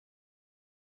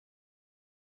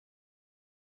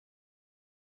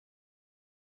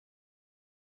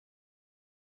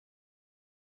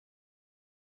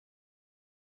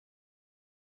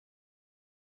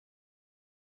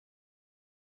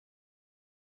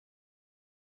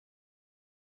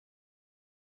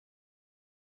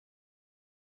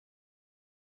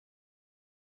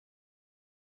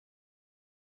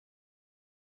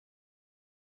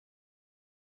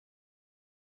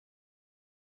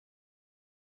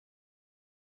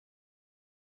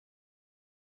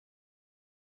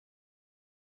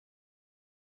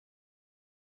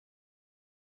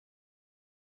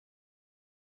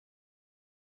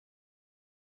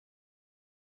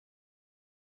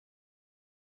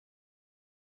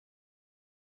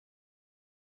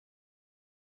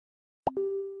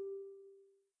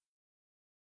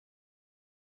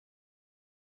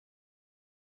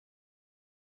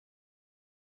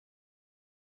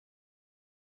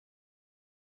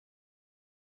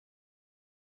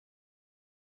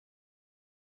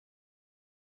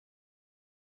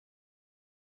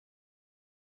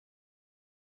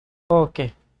ওকে,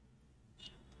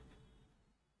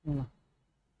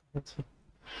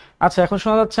 আচ্ছা এখন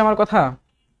শোনা যাচ্ছে আমার কথা?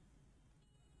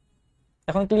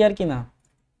 এখন ক্লিয়ার কি না?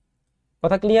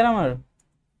 কথা ক্লিয়ার আমার?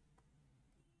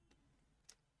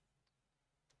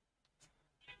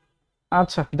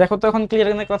 আচ্ছা দেখো তো এখন ক্লিয়ার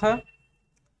না কথা?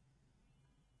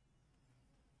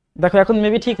 দেখো এখন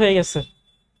মেবি ঠিক হয়ে গেছে।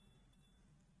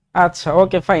 আচ্ছা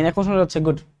ওকে ফাইন, এখন শোনা যাচ্ছে,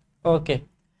 গুড। ওকে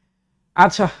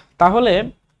আচ্ছা, তাহলে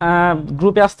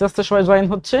গ্রুপে আস্তে আস্তে সবাই জয়েন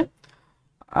হচ্ছে।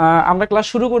 আমরা ক্লাস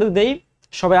শুরু করে দেই,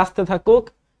 সবাই আসতে থাকুক।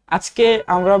 আজকে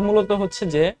আমরা মূলত হচ্ছে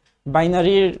যে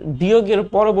বাইনারির বিয়োগের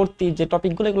পরবর্তী যে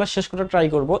টপিকগুলো এগুলো শেষ করার ট্রাই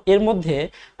করব। এর মধ্যে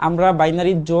আমরা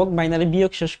বাইনারি যোগ, বাইনারি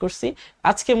বিয়োগ শেষ করছি।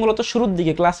 আজকে মূলত শুরুর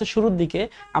দিকে, ক্লাসের শুরুর দিকে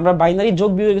আমরা বাইনারি যোগ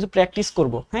বিয়োগে কিছু প্র্যাকটিস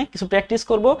করব। হ্যাঁ, কিছু প্র্যাকটিস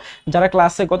করব। যারা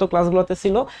ক্লাসে গত ক্লাসগুলোতে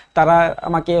ছিল তারা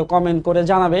আমাকে কমেন্ট করে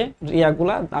জানাবে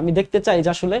ইয়াগুলা। আমি দেখতে চাই যে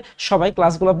আসলে সবাই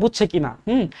ক্লাসগুলো বুঝছে কিনা।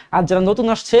 আর যারা নতুন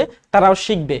আসছে তারাও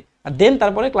শিখবে। আর দেন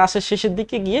তারপরে ক্লাসের শেষের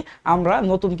দিকে গিয়ে আমরা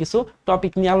নতুন কিছু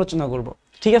টপিক নিয়ে আলোচনা করব।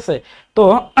 ঠিক আছে? তো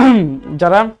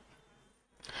যারা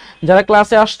যারা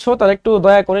ক্লাসে আসছো তারা একটু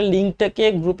দয়া করে লিঙ্কটাকে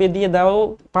গ্রুপে দিয়ে দাও,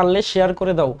 পারলে শেয়ার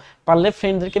করে দাও, পারলে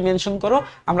ফ্রেন্ডদেরকে মেনশন করো।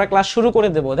 আমরা ক্লাস শুরু করে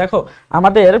দেব। দেখো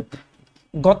আমাদের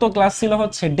গত ক্লাস ছিল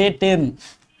হচ্ছে ডে 10,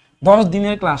 10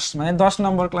 দিনের ক্লাস, মানে 10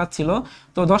 নম্বর ক্লাস ছিল।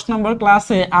 তো 10 নম্বর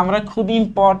ক্লাসে আমরা খুব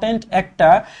ইম্পর্টেন্ট একটা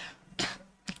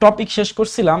টপিক শেষ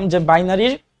করছিলাম, যে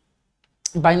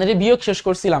বাইনারি বিয়োগ শেষ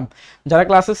করছিলাম। যারা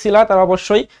ক্লাসে ছিল তারা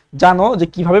অবশ্যই জানো যে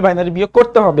কিভাবে বাইনারি বিয়োগ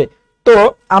করতে হবে। তো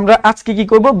আমরা আজকে কি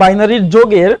করব,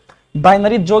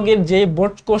 বাইনারি যোগের যে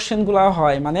বোর্ড কোশ্চেন গুলা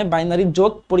হয়, মানে বাইনারি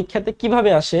যোগ পরীক্ষাতে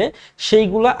কিভাবে আসে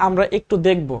সেইগুলা আমরা একটু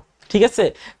দেখব। ঠিক আছে?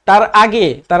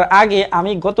 তার আগে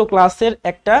আমি গত ক্লাসের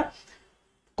একটা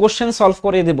কোশ্চেন সলভ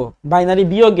করে দেব বাইনারি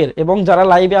বিয়োগের, এবং যারা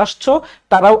লাইভে আসছো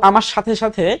তারাও আমার সাথে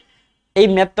সাথে এই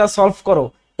ম্যাথটা সলভ করো।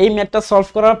 এই ম্যাথটা সলভ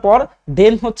করার পর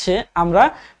দেন হচ্ছে আমরা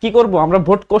কি করব, আমরা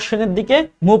বোর্ড কোশ্চেনের দিকে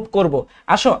মুভ করব।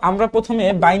 আসো আমরা প্রথমে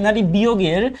বাইনারি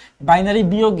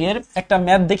বিয়োগের একটা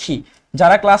ম্যাথ দেখি।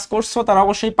 যারা ক্লাস করছো তারা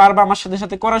অবশ্যই পারবা, আমার সাথে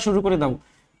সাথে করা শুরু করে দাও।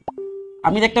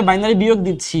 আমি একটা বাইনারি বিয়োগ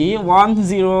দিচ্ছি,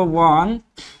 101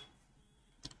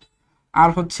 আর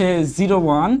হচ্ছে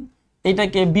 01,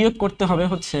 এটাকে বিয়োগ করতে হবে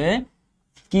হচ্ছে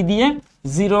কি দিয়ে,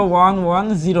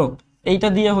 0110, এইটা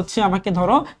দিয়ে হচ্ছে আমাকে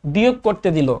ধরো বিয়োগ করতে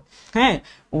দিল। হ্যাঁ,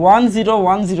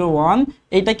 10101,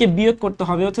 এইটাকে বিয়োগ করতে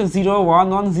হবে হচ্ছে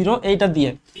 0110 এইটা দিয়ে।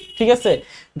 ঠিক আছে?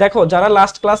 দেখো যারা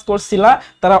লাস্ট ক্লাস করছিলা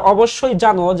তারা অবশ্যই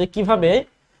জানো যে কিভাবে,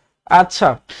 আচ্ছা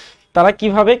তারা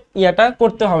কিভাবে ইয়াটা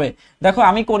করতে হবে। দেখো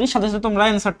আমি করি, সাথে সাথে তোমরা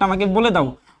অ্যান্সারটা আমাকে বলে দাও।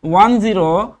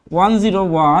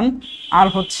 10101 আর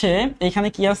হচ্ছে এখানে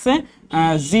কি আছে,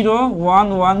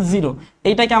 0110,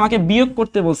 এইটাকে আমাকে বিয়োগ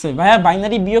করতে বলছে। ভাইয়া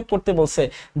বাইনারি বিয়োগ করতে বলছে।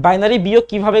 বাইনারি বিয়োগ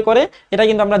কিভাবে করে এটা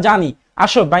কিন্তু আমরা জানি।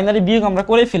 আসো বাইনারি বিয়োগ আমরা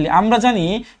করে ফেলি। আমরা জানি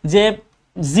যে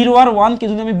 0 আর 1 কে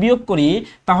যদি আমি বিয়োগ করি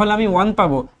তাহলে আমি 1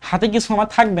 পাবো, হাতে কিছু আমার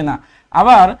থাকবে না।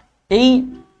 আবার এই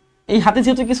হাতে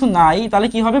যেহেতু কিছু নাই তাহলে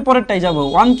কি হবে, পরেরটাই যাব,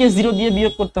 1 কে 0 দিয়ে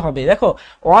বিয়োগ করতে হবে। দেখো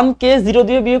 1 কে 0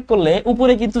 দিয়ে বিয়োগ করলে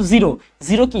উপরে কিন্তু 0,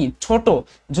 0 কি ছোট,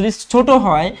 যদি ছোট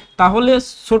হয় তাহলে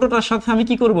ছোটটার সাথে আমি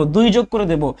কি করব, 2 যোগ করে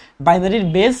দেব। বাইনারির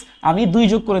বেস আমি 2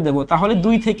 যোগ করে দেব। তাহলে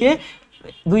 2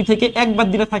 থেকে 1 বাদ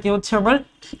দিলে থাকে হচ্ছে আমার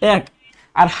 1,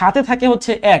 আর হাতে থাকে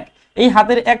হচ্ছে 1। এই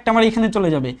হাতের 1টা আমার এখানে চলে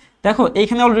যাবে। দেখো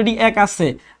এখানে অলরেডি 1 আছে,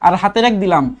 আর হাতের 1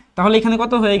 দিলাম, তাহলে এখানে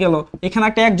কত হয়ে গেল, এখানে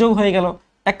একটা 1 যোগ হয়ে গেল,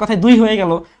 এক কথায় 2 হয়ে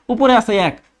গেল। উপরে আছে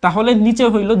 1, তাহলে নিচে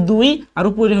হইল 2 আর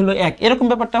উপরে হইল 1, এরকম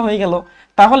ব্যাপারটা হয়ে গেল।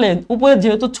 তাহলে উপরে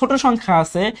যেহেতু ছোট সংখ্যা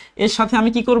আছে এর সাথে আমি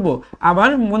কি করব, আবার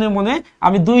মনে মনে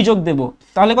আমি 2 যোগ দেব।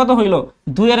 তাহলে কত হইল,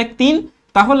 2 আর 1 3,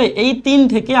 তাহলে এই 3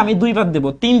 থেকে আমি 2 বাদ দেব।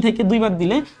 3 থেকে 2 বাদ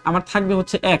দিলে আমার থাকবে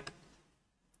হচ্ছে 1।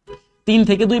 3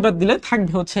 থেকে 2 বাদ দিলে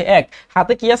থাকবে হচ্ছে 1।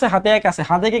 হাতে কি আছে, হাতে 1 আছে,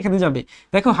 হাতে এখানে যাবে।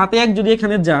 দেখো হাতে 1 যদি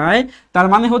এখানে যায় তার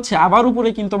মানে হচ্ছে আবার উপরে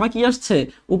কিন্তু আমার কি আসছে,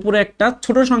 উপরে একটা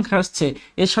ছোট সংখ্যা আসছে,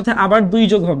 এর সাথে আবার 2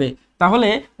 যোগ হবে। তাহলে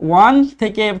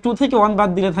 2 থেকে 1 বাদ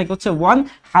দিলে থাকে হচ্ছে 1,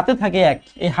 হাতে থাকে 1,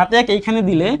 এই হাতে 1 এইখানে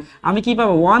দিলে আমি কি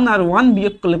পাবো, 1 আর 1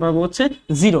 বিয়োগ করলে পাবো হচ্ছে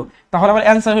 0। তাহলে আমার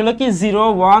অ্যান্সার হলো কি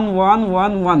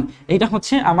 01111। এটা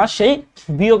হচ্ছে আমার সেই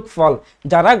বিয়োগ ফল।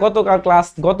 যারা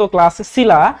গত ক্লাসে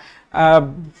ছিলা,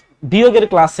 বিয়োগের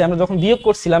ক্লাসে আমরা যখন বিয়োগ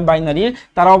করছিলাম বাইনারির,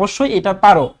 তারা অবশ্যই এটা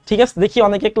পারো। ঠিক আছে? দেখি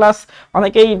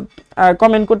অনেকেই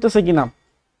কমেন্ট করতেছে কিনা।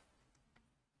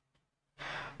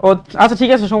 ও আচ্ছা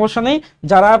ঠিক আছে, সমস্যা নেই।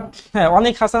 যারা, হ্যাঁ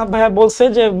অনেক হাসান ভাইয়া বলছে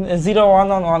যে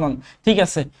 0111, ঠিক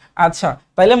আছে। আচ্ছা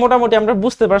তাইলে মোটামুটি আমরা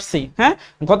বুঝতে পারছি। হ্যাঁ,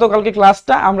 গত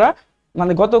ক্লাসটা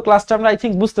আমরা আই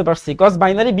থিঙ্ক বুঝতে পারছি, কজ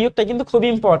বাইনারি বিয়োগটা কিন্তু খুবই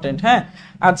ইম্পর্টেন্ট। হ্যাঁ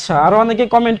আচ্ছা, আরো অনেকে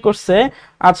কমেন্ট করছে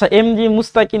আচ্ছা এমজি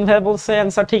মুস্তাকিন ভাই বলছে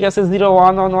অ্যান্সার ঠিক আছে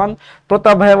 0111,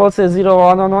 প্রতাপ ভাই বলছে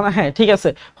 0111, হ্যাঁ ঠিক আছে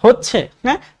হচ্ছে।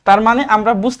 হ্যাঁ তার মানে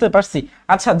আমরা বুঝতে পারছি।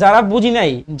 আচ্ছা যারা বুঝি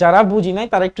নাই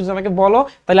তারা একটু আমাকে বলো,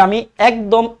 তাহলে আমি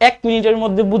একদম 1 মিনিটের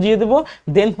মধ্যে বুঝিয়ে দেব।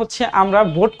 দেন হচ্ছে আমরা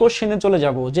ভোট কোশ্চেনে চলে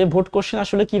যাব, যে ভোট কোশ্চেন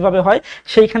আসলে কিভাবে হয়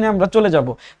সেইখানে আমরা চলে যাব।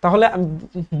 তাহলে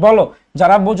বলো,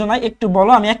 যারা বোঝো নাই একটু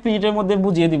বলো, আমি 1 মিনিটের মধ্যে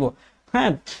বুঝিয়ে দিব। হ্যাঁ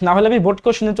না হলে আমি ভোট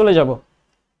কোশ্চেনে চলে যাব।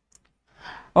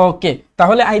 ওকে,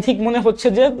 তাহলে আই থিঙ্ক মনে হচ্ছে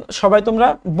যে সবাই তোমরা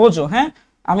বোঝো। হ্যাঁ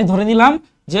আমি ধরে নিলাম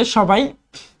যে সবাই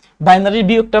বাইনারি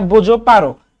বিয়োগটা বোঝো,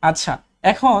 পারো। আচ্ছা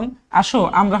এখন আসো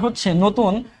আমরা হচ্ছে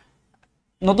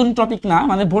নতুন টপিক না,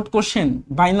 মানে ভোট কোশ্চেন,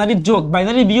 বাইনারি যোগ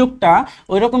বাইনারি বিয়োগটা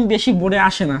ওইরকম বেশি বোর্ডে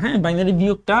আসে না। হ্যাঁ বাইনারি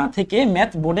বিয়োগটা থেকে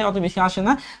ম্যাথ বোর্ডে অত বেশি আসে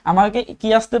না। আমাকে কি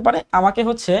আসতে পারে, আমাকে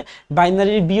হচ্ছে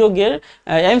বাইনারি বিয়োগের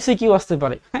এমসিকিউ আসতে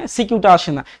পারে। হ্যাঁ সিকিউটা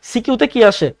আসে না। সিকিউতে কি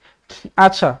আসে?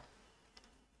 আচ্ছা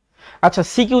আচ্ছা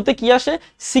সিকিউতে কি আসে?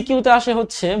 সিকিউতে আসে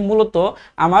হচ্ছে মূলত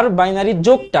আমার বাইনারি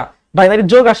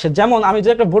যোগ আসে। যেমন আমি যে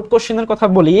একটা ভোট কোশ্চেনের কথা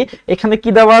বলি, এখানে কি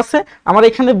দেওয়া আছে আমার,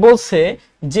 এখানে বলছে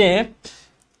যে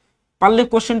পারলে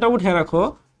কোশ্চেনটা উঠে রাখো,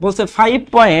 বলছে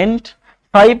 5.5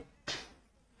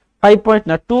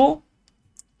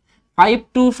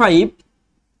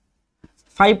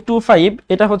 525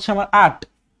 এটা হচ্ছে আমার 8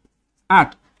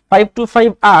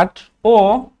 525 8 ও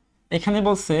এখানে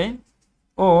বলছে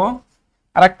ও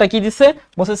আর একটা কি দিছে,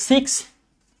 বলছে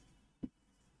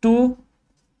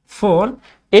 624,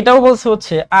 এটাও বলছে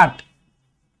হচ্ছে 8।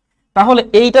 তাহলে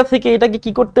এইটা থেকে এটাকে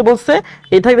কি করতে বলছে,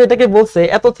 এটাকে বলছে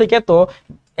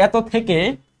এত থেকে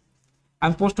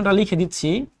আমি প্রশ্নটা লিখে দিচ্ছি,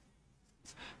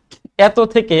 এত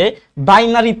থেকে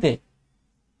বাইনারিতে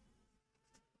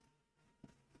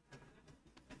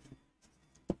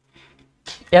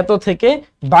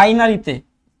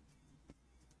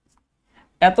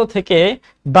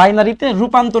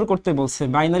রূপান্তর করতে বলছে।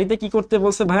 বাইনারিতে কি করতে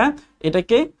বলছে ভাইয়া?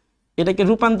 এটাকে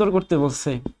রূপান্তর করতে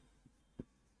বলছে।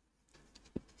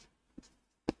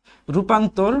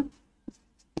 রূপান্তর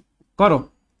করো।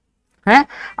 হ্যাঁ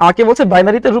আমাকে বলছে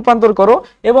বাইনারিতে রূপান্তর করো,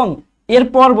 এবং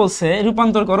এরপর বলছে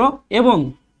রূপান্তর করো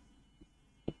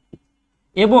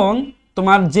এবং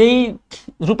তোমার যেই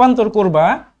রূপান্তর করবা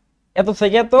এত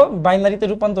থেকে এত বাইনারিতে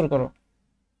রূপান্তর করো।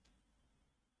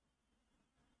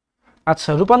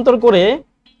 আচ্ছা রূপান্তর করে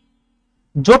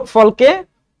যোগফলকে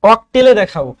অক্টেলে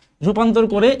দেখাও। রূপান্তর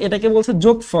করে এটাকে বলছে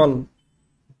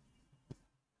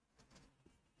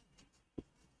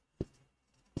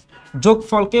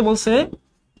যোগফলকে বলছে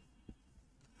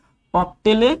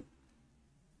অক্টেলে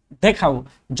দেখাও।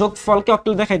 যোগফলকে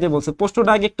অক্টেলে দেখাইতে বলছে।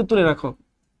 প্রশ্নটা আগে একটু তুলে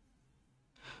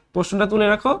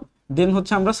রাখো, দেন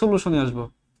হচ্ছে আমরা সলিউশনে আসবো।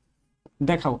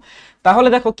 দেখাও। তাহলে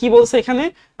দেখো কি বলছে এখানে,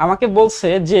 আমাকে বলছে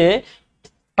যে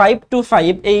 5 to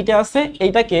 5 এইটা আছে,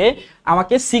 এইটাকে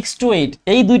আমাকে 6 to 8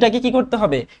 এই দুইটাকে কি করতে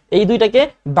হবে, এই দুইটাকে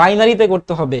বাইনারিতে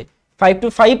করতে হবে। 5 to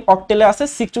 5 অক্টেলে আছে,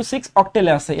 6 to 6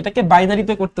 অক্টেলে আছে, এটাকে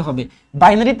বাইনারিতে করতে হবে।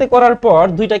 বাইনারিতে করার পর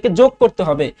দুইটাকে যোগ করতে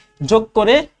হবে, যোগ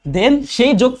করে দেন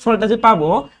সেই যোগফলটা যে পাবো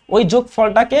ওই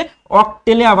যোগফলটাকে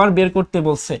অক্টেলে আবার বের করতে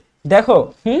বলছে। দেখো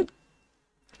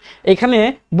এখানে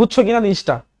বুঝছো কিনা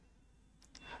জিনিসটা?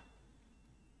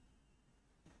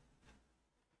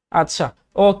 আচ্ছা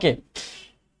ওকে,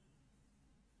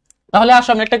 তাহলে আসো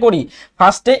আমরা একটা করি।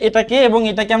 ফার্স্টে এটাকে এবং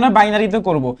এটাকে আমরা বাইনারিতে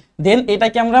করব, দেন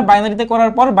এটাকে আমরা বাইনারিতে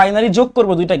করার পর বাইনারি যোগ করব,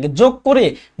 দুইটাকে যোগ করে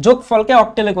যোগফলকে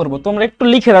অক্টেলে করব। তোমরা একটু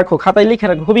লিখে রাখো, খাতায় লিখে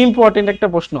রাখো, খুব ইম্পর্টেন্ট একটা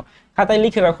প্রশ্ন, খাতায়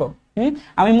লিখে রাখো।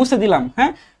 আমি মুছে দিলাম।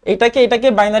 হ্যাঁ এটাকে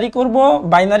বাইনারি করব,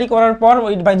 বাইনারি করার পর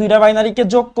ওই দুইটা বাইনারিকে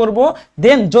যোগ করব,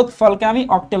 দেন যোগফলকে আমি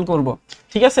অক্টেল করব।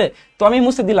 ঠিক আছে, তো আমি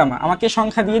মুছে দিলাম, আমাকে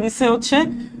সংখ্যা দিয়ে দিচ্ছে হচ্ছে,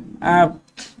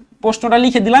 প্রশ্নটা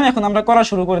লিখে দিলাম, এখন আমরা করা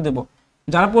শুরু করে দেব।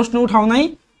 যারা প্রশ্ন উঠাও নাই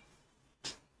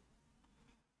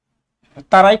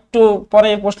তারা একটু পরে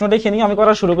প্রশ্ন দেখে নিয়ে আমি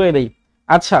করা শুরু করে দেই।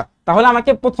 আচ্ছা তাহলে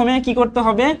আমাকে প্রথমে কি করতে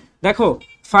হবে, দেখো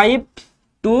 5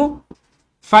 to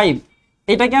 5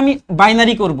 এটাকে আমি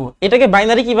বাইনারি করব। এটাকে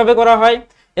বাইনারি কিভাবে করা হয়,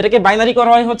 এটাকে বাইনারি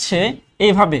করা হয় হচ্ছে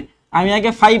এইভাবে, আমি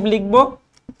আগে 5 লিখব,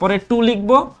 পরে 2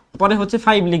 লিখব, পরে হচ্ছে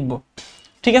 5 লিখব।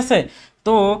 ঠিক আছে,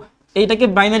 তো এইটাকে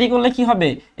বাইনারি করলে কি হবে,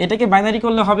 এটাকে বাইনারি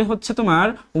করলে হবে হচ্ছে তোমার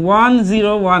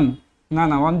 101, না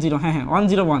 10, হ্যাঁ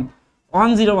 101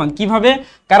 কিভাবে,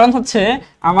 কারণ হচ্ছে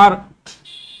আমার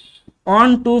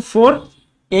 1 2 4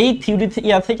 এই থিওরি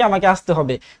থেকে আমাকে আসতে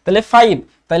হবে। তাহলে 5,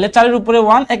 তাহলে 4 এর উপরে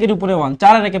 1, 1 এর উপরে 1,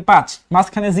 4 আর 1 5,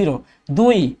 মাঝখানে 0,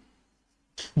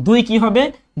 2 কি হবে,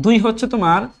 2 হচ্ছে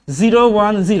তোমার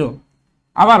 010,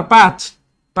 আবার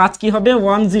 5 কি হবে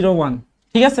 101।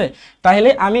 ঠিক আছে, তাহলে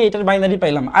আমি এটার বাইনারি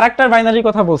পাইলাম। আর একটার বাইনারির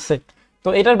কথা বলছে, তো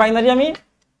এটার বাইনারি আমি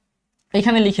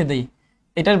এখানে লিখে দেই।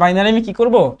 এটার বাইনারি আমি কি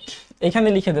করব, এখানে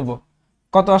লিখে দেব,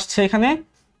 কত আসছে এখানে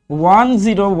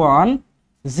 101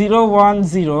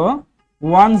 010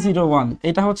 101,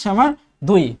 এটা হচ্ছে আমার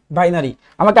 2 বাইনারি।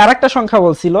 আমাকে আরেকটা সংখ্যা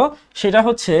বলছিল, সেটা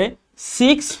হচ্ছে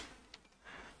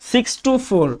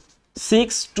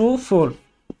 624,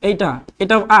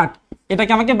 এটাও 8,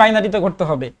 এটাকে আমাকে বাইনারিতে করতে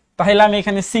হবে। তাহলে আমি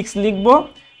এখানে 6 লিখব,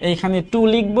 এইখানে 2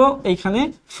 লিখব, এইখানে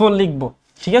 4 লিখব,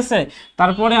 ঠিক আছে।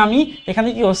 তারপরে আমি এখানে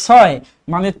কি 6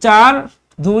 মানে 4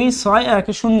 2 6 1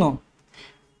 0,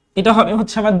 এটা হবে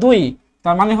হচ্ছে আমার 2,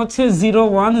 তার মানে হচ্ছে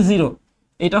 010,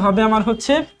 এটা হবে আমার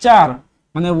হচ্ছে 4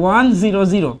 মানে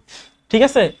 100, ঠিক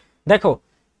আছে। দেখো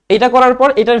এটা করার পর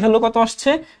এটার ভ্যালু কত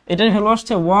আসছে, এটার ভ্যালু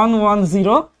আসছে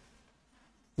 110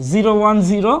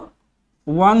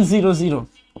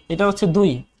 এটা হচ্ছে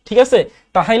 2, ঠিক আছে।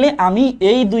 তাহলে আমি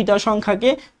এই দুইটা সংখ্যাকে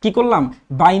কি করলাম,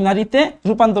 বাইনারিতে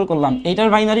রূপান্তর করলাম। এইটার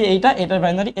বাইনারি এইটা, এটার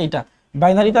বাইনারি এইটা,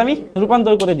 বাইনারিতে আমি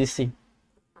রূপান্তর করে দিচ্ছি।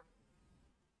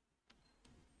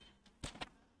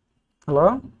 হ্যালো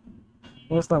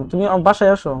বুঝলাম, তুমি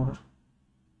বাসায় আসো,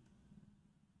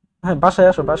 হ্যাঁ বাসায়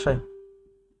আসো, বাসায়,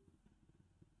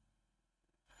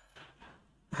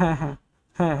 হ্যাঁ হ্যাঁ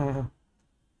হ্যাঁ হ্যাঁ হ্যাঁ,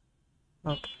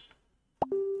 ওকে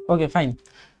ওকে ফাইন।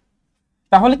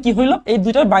 তাহলে কি হইলো, এই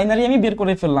দুইটার বাইনারি আমি বের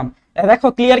করে ফেললাম। দেখো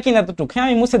ক্লিয়ার কিনা এতটুকু, হ্যাঁ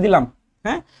আমি মুছে দিলাম,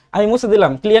 হ্যাঁ আমি মুছে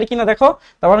দিলাম, ক্লিয়ার কিনা দেখো,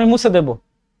 তারপর আমি মুছে দেব।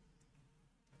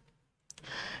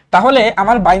 তাহলে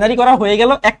আমার বাইনারি করা হয়ে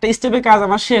গেল, একটা স্টেপের কাজ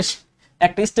আমার শেষ,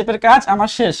 একটা স্টেপের কাজ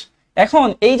আমার শেষ। এখন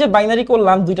এই যে বাইনারি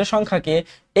করলাম দুইটা সংখ্যাকে,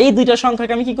 এই দুইটা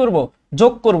সংখ্যাকে আমি কি করব,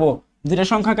 যোগ করব। দুইটা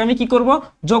সংখ্যাকে আমি কি করব,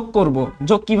 যোগ করব।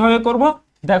 যোগ কিভাবে করব,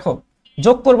 দেখো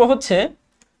যোগ করব হচ্ছে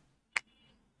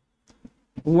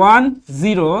 1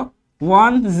 0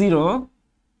 1 0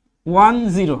 1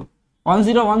 0 1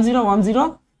 0 1 0 1 0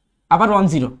 আবার 1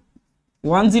 0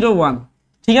 1 0 1,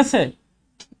 ঠিক আছে।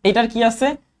 এটার কি আছে,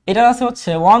 এটার আছে হচ্ছে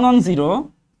 1 1 0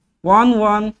 1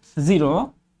 1 0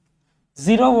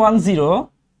 0 1 0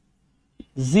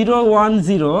 0 1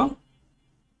 0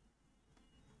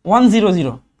 1 0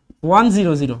 0 1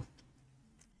 0 0।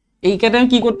 এইটাতে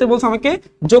কি করতে বলছে, আমাকে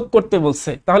যোগ করতে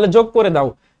বলছে। তাহলে যোগ করে দাও।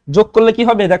 যোগ করলে কি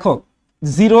হবে দেখো,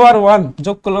 0 আর 1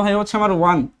 যোগ করলে হয় হচ্ছে আমার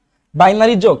 1,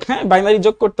 বাইনারি যোগ, হ্যাঁ বাইনারি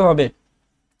যোগ করতে হবে।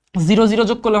 0 0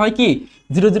 যোগ করলে হয় কি,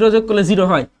 0 0 যোগ করলে 0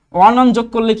 হয়। 1 1 যোগ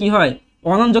করলে কি হয়,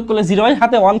 1 1 যোগ করলে 0 হয়,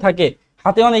 হাতে 1 থাকে,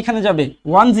 হাতে 1 এখানে যাবে,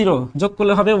 1 0 যোগ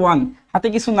করলে হবে 1, হাতে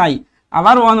কিছু নাই।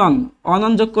 আবার 1 1 1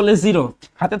 1 যোগ করলে 0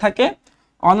 হাতে থাকে,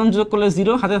 1 1 যোগ করলে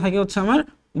 0 হাতে থাকে হচ্ছে আমার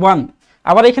 1,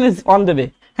 আবার এখানে 1 দেবে,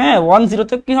 হ্যাঁ 1 0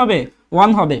 তে কি হবে,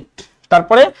 1 হবে।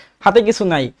 তারপরে হাতে কিছু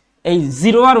নাই, এই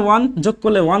 0 আর 1 যোগ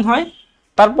করলে 1 হয়,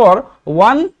 তারপর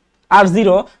 1 আর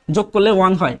 0 যোগ করলে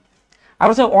 1 হয়, আর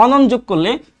হচ্ছে 1 1 যোগ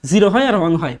করলে 0 হয় আর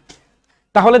 1 হয়।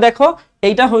 তাহলে দেখো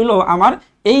এইটা হইলো আমার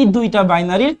এই দুইটা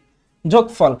বাইনারির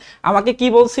যোগফল। আমাকে কি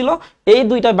বলছিল, এই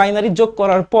দুইটা বাইনারি যোগ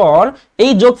করার পর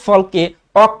এই যোগফলকে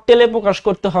অক্টেলে প্রকাশ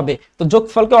করতে হবে। তো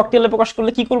যোগফলকে অক্টেলে প্রকাশ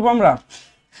করলে কি করব, আমরা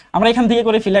আমরা এখান থেকে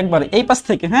করে ফেলি একবার, এই পাশ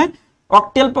থেকে, হ্যাঁ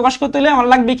অক্টেল প্রকাশ করতে হলে আমার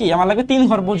লাগবে কি, আমার লাগবে 3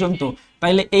 ঘর পর্যন্ত।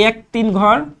 তাইলে এই 3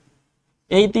 ঘর,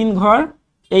 এই 3 ঘর,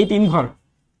 এই 3 ঘর,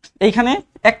 এইখানে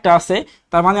একটা আছে,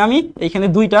 তার মানে আমি এইখানে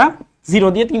দুইটা 0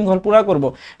 দিয়ে 3 ঘর পুরা করব।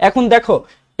 এখন দেখো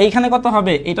এইখানে কত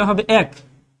হবে, এটা হবে 1,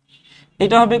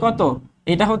 এটা হবে কত,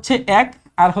 এটা হচ্ছে 1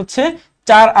 আর হচ্ছে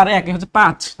 4 আর 1 হচ্ছে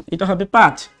 5, এটা হবে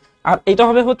 5, আর এটা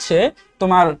হবে হচ্ছে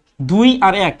তোমার 2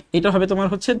 আর 1, এটা হবে তোমার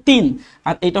হচ্ছে 3,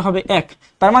 আর এটা হবে 1,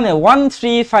 তার মানে 1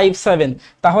 3 5 7।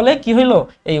 তাহলে কি হইলো,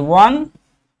 এই 1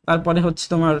 তারপরে হচ্ছে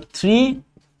তোমার 3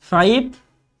 5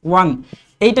 1,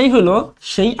 এইটাই হলো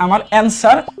সেই আমার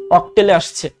অ্যান্সার, অক্টেলে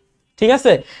আসছে। ঠিক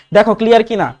আছে, দেখো ক্লিয়ার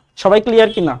কিনা, সবাই ক্লিয়ার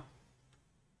কিনা।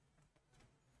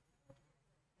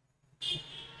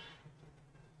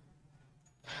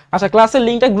 আচ্ছা ক্লাসের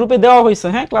লিংকটা গ্রুপে দেওয়া হয়েছে,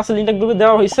 হ্যাঁ ক্লাসের লিংকটা গ্রুপে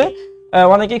দেওয়া হয়েছে,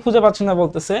 অনেকেই খুঁজে পাচ্ছে না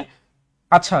বলতেছে।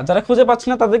 আচ্ছা যারা খুঁজে পাচ্ছে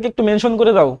না তাদেরকে একটু মেনশন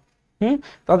করে দাও,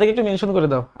 তাদেরকে একটু মেনশন করে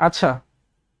দাও। আচ্ছা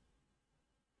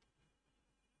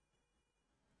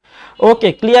ওকে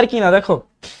ক্লিয়ার কিনা দেখো,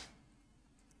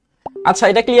 আচ্ছা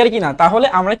এটা ক্লিয়ার কিনা। তাহলে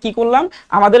আমরা কি করলাম,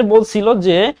 আমাদের বলছিল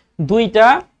যে দুইটা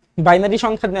বাইনারি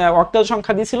সংখ্যা, অক্টাল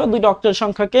সংখ্যা দিয়েছিল, দুইটা অক্টাল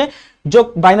সংখ্যাকে যোগ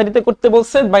বাইনারিতে করতে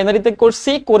বলছে, বাইনারিতে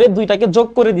করছি, করে দুইটাকে যোগ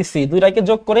করে দিছি, দুইটাকে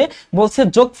যোগ করে বলছে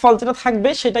যোগফল যেটা থাকবে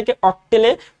সেটাকে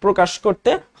অক্টেলে প্রকাশ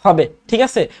করতে হবে। ঠিক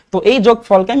আছে, তো এই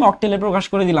যোগফলকে আমি অক্টেলে প্রকাশ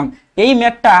করে দিলাম। এই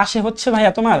ম্যাথটা আসে হচ্ছে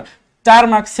ভাইয়া তোমার 4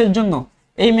 মার্কসের জন্য,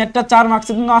 এই ম্যাথটা 4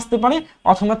 মার্কসের জন্য আসতে পারে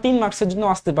অথবা 3 মার্কসের জন্য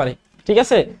আসতে পারে। ঠিক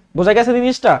আছে, বোঝা গেছে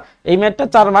জিনিসটা, এই ম্যাথটা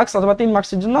 4 মার্কস অথবা 3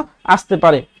 মার্কসের জন্য আসতে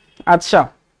পারে। আচ্ছা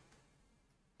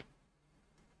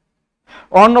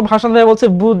অন্য ভাষণ দেয় বলছে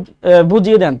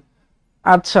বুঝিয়ে দেন।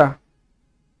 আচ্ছা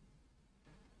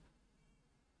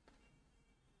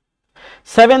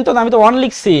 7 তো আমি তো 1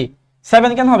 লিখছি,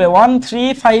 7 কেন হবে, 1 3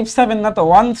 5 7 না তো,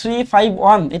 1 3 5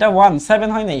 1, এটা 1 7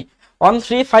 হয় নাই,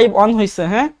 1351 হয়েছে।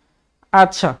 হ্যাঁ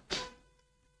আচ্ছা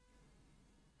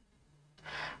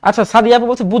আচ্ছা, সাদিয়া আপু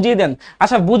বলছে বুঝিয়ে দেন।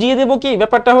 আচ্ছা বুঝিয়ে দেবো কি,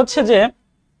 ব্যাপারটা হচ্ছে যে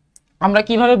আমরা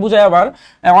কিভাবে বুঝাই, আবার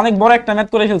অনেক বড় একটা ম্যাথ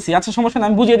করে ফেলছি। আচ্ছা সমস্যা না,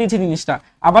 আমি বুঝিয়ে দিচ্ছি জিনিসটা,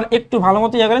 আবার একটু ভালো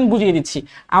মতো ইয়ে করেন, বুঝিয়ে দিচ্ছি।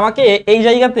 আমাকে এই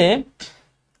জায়গাতে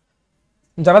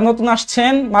যারা নতুন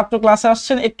আসছেন, মাত্র ক্লাসে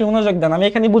আসছেন, একটু মনোযোগ দেন, আমি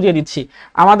এখানে বুঝিয়ে দিচ্ছি।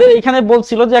 আমাদের এখানে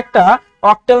বলছিল যে একটা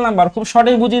অক্টেল নাম্বার, খুব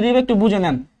শর্টে বুঝিয়ে দিবে, একটু বুঝে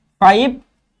নেন।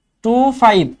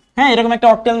 525, হ্যাঁ এরকম একটা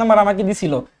অক্টেল নাম্বার আমাকে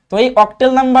দিছিল। তো এই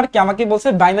অক্টেল নাম্বারকে আমাকে বলছে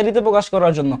বাইনারিতে প্রকাশ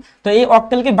করার জন্য। তো এই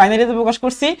অক্টেলকে বাইনারিতে প্রকাশ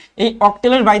করছি, এই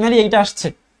অক্টেলের বাইনারি এইটা আসছে,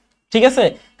 ঠিক আছে।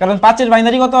 কারণ 5 এর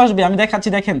বাইনারি কত আসবে আমি দেখাচ্ছি,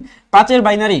 দেখেন 5 এর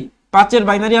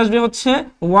বাইনারি আসবে হচ্ছে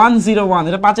 101,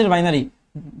 এটা 5 এর বাইনারি।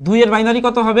 2 এর বাইনারি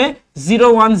কত হবে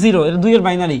 010, এটা 2 এর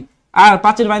বাইনারি। আর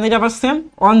 5 এর বাইনারি আবার সেম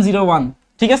 101,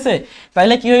 ঠিক আছে।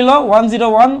 তাইলে কি হইলো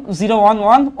 101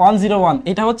 011 101,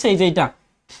 এটা হচ্ছে এই যে এটা,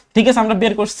 ঠিক আছে আমরা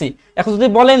বের করছি। এখন যদি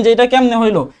বলেন যে এটা কেমনে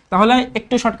হইলো, তাহলে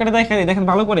একটু শর্টকাটে দেখাই, দেখেন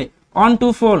ভালো করে।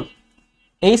 124,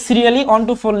 এই সিরিয়ালি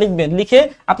 124 লিখবেন, লিখে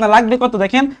আপনার লাগবে কত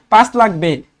দেখেন 5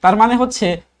 লাগবে। তার মানে হচ্ছে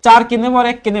 4 কে নেবো আর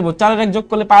 1 কে নেবো, 4 এর 1 যোগ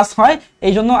করলে 5 হয়।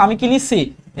 এই জন্য আমি কি নিচ্ছি,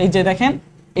 এই যে দেখেন,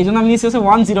 এই জন্য আমি নিচ্ছি হচ্ছে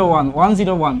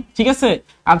 101, ঠিক আছে।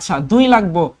 আচ্ছা 2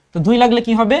 লাগবো, তো 2 লাগলে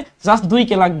কি হবে, জাস্ট 2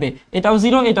 কে লাগবে, এটাও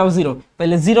 0 এটাও 0,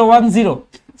 তাহলে 010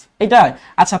 এটা।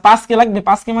 আচ্ছা 5 কে লাগবে,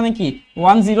 5 কে মানে কি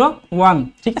 101,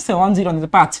 ঠিক আছে 101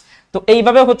 5। তো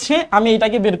এইভাবে হচ্ছে আমি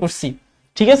এটাকে বের করছি,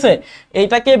 ঠিক আছে।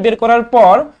 এইটাকে বের করার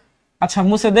পর আচ্ছা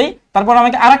মুছে দেই, তারপর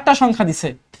আমাকে আরেকটা সংখ্যা দিছে।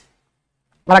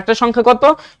 আরেকটা সংখ্যা কত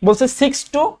বলছে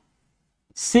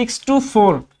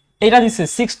 624, এটা দিছে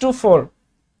 624,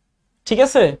 ঠিক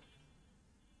আছে।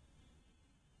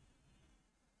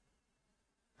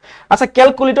 আচ্ছা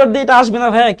ক্যালকুলেটর দিয়ে এটা আসবে না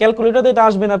ভাই, ক্যালকুলেটর দিয়ে এটা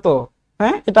আসবে না তো,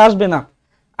 হ্যাঁ এটা আসবে না।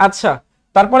 আচ্ছা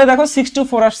তারপরে দেখো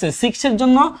 624 আসছে, 6 এর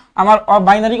জন্য আমার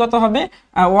বাইনারি কত হবে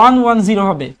 110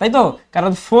 হবে, তাই তো।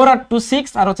 কারণ 4 আর 2 6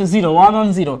 আর হচ্ছে 0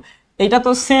 110, এইটা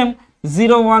তো সেম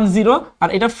 010 আর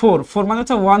এটা 4 মানে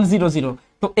হচ্ছে 100।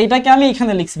 তো এইটাকে আমি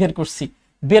এখানে লিখছি, বের করছি,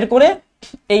 বের করে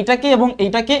এইটাকে এবং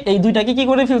এইটাকে, এই দুইটাকে কি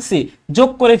করে ফেলছি, যোগ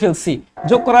করে ফেলছি।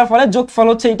 যোগ করার ফলে যোগফল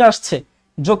হচ্ছে এটা আসছে।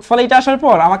 যোগফল এটা আসার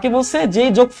পর আমাকে বলছে যে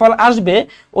যোগফল আসবে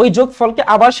ওই যোগফলকে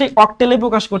আবার সেই অক্টেলে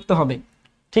প্রকাশ করতে হবে,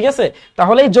 ঠিক আছে।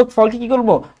 তাহলে এই যোগফলকে কি করব,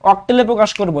 অক্টেলে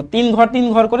প্রকাশ করব। 3 ঘর 3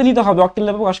 ঘর করে নিতে হবে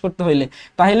অক্টেলে প্রকাশ করতে হইলে।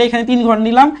 তাহলে এখানে 3 ঘর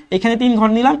নিলাম, এখানে 3 ঘর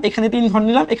নিলাম, এখানে 3 ঘর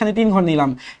নিলাম, এখানে 3 ঘর নিলাম।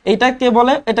 এইটাকে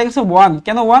বলে, এটা হচ্ছে 1।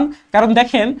 কেন 1? কারণ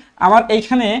দেখেন আমার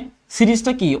এইখানে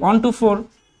সিরিজটা কি 1 to 4,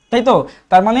 তাই তো।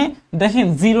 তার মানে দেখেন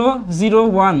 0 0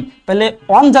 1, তাহলে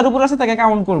 1 যার উপরে আছে তাকে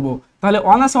কাউন্ট করব। তাহলে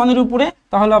 1 আছে 1 এর উপরে,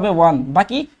 তাহলে হবে 1।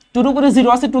 বাকি 2 এর উপরে 0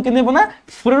 আছে 2 কে নেব না,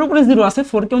 4 এর উপরে 0 আছে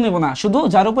 4 কেও নেব না, শুধু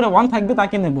যার উপরে 1 থাকবে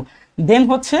তাকে নেব। দেন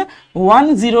হচ্ছে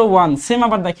 101, সেম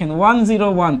আবার দেখেন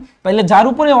 101, তাহলে যার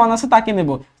উপরে 1 আছে তাকে নেব।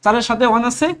 4 এর সাথে 1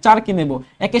 আছে 4 কে নেব,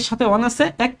 1 এর সাথে 1 আছে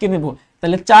 1 কে নেব।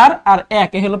 তাহলে 4 আর 1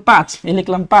 এ হলো 5, এই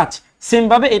লিখলাম 5। সেম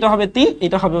ভাবে এটা হবে 3,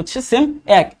 এটা হবে হচ্ছে সেম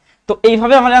 1। তো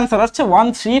এইভাবে আমার অ্যান্সার আসছে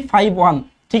 1351,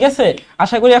 ঠিক আছে।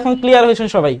 আশা করি এখন ক্লিয়ার হয়েছে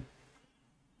সবাই।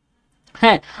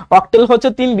 হ্যাঁ অক্টেল হচ্ছে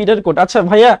 3 বিটের কোড। আচ্ছা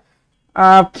ভাইয়া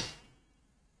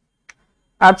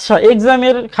আচ্ছা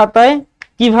এক্সামের খাতায়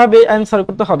কিভাবে অ্যান্সার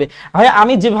করতে হবে ভাইয়া,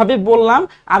 আমি যেভাবে বললাম,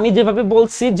 আমি যেভাবে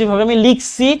বলছি, যেভাবে আমি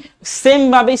লিখছি, সেম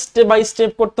ভাবে স্টেপ বাই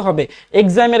স্টেপ করতে হবে।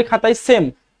 এক্সামের খাতায়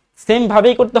সেম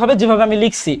ভাবেই করতে হবে যেভাবে আমি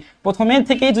লিখছি। প্রথমে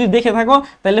থেকেই যদি দেখে থাকো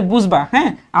তাহলে বুঝবা। হ্যাঁ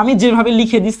আমি যেভাবে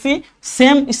লিখে দিচ্ছি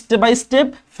same step by step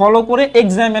follow করে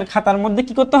এক্সামের খাতার মধ্যে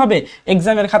কি করতে হবে,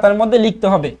 এক্সামের খাতার মধ্যে লিখতে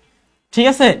হবে, ঠিক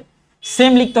আছে।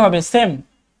 সেম লিখতে হবে, সেম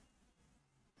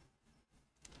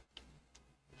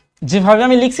যেভাবে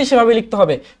আমি লিখছি সেভাবে লিখতে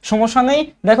হবে, সমস্যা নেই।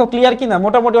 দেখো ক্লিয়ার কিনা,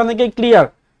 মোটামুটি অনেকে ক্লিয়ার।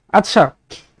 আচ্ছা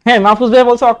হ্যাঁ মাহফুজ ভাই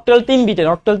বলছে অক্টেল 3 বিটের,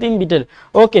 অক্টেল 3 বিটের,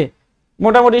 ওকে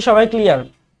মোটামুটি সবাই ক্লিয়ার।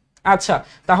 আচ্ছা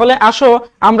তাহলে আসো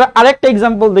আমরা আরেকটা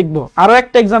এক্সাম্পল দেখব, আরো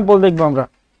একটা এক্সাম্পল দেখবো আমরা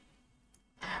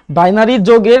বাইনারি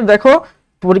যোগের। দেখো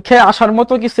পরীক্ষায় আসার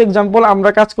মতো কিছু এক্সাম্পল আমরা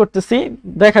কাজ করতেছি,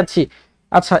 দেখাচ্ছি।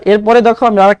 আচ্ছা এরপরে দেখো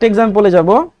আমি আরেকটা এক্সাম্পলে যাব,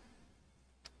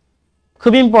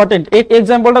 খুব ইম্পর্টেন্ট এই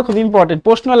এক্সাম্পলটা, খুব ইম্পর্টেন্ট।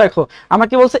 প্রশ্ন লেখো,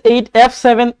 আমাকে বলছে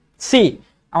 8F7C,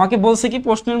 আমাকে বলছে কি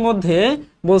প্রশ্নের মধ্যে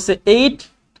বলছে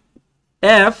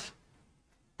 8F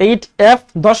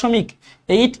দশমিক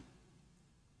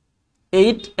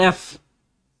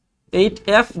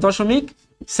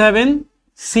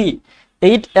 8F.7C,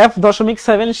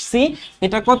 8F.7C,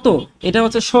 এটা কত, এটা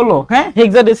হচ্ছে 16, হ্যাঁ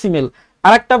হেক্সাডেসিমেল।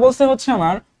 আরেকটা বলছে হচ্ছে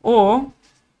আমার ও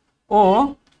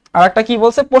আর একটা কি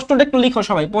বলছে, প্রশ্নটা একটু লিখো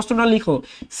সবাই, প্রশ্নটা লিখো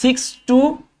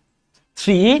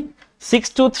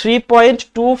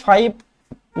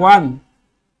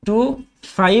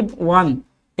 623.251,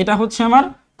 এটা হচ্ছে আমার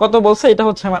কত বলছে, এটা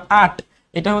হচ্ছে আমার 8,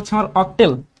 এটা হচ্ছে আমার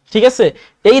অক্টেল, ঠিক আছে,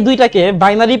 এই দুইটাকে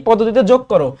বাইনারি পদ্ধতিতে যোগ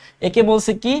করো। একে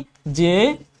বলছে কি যে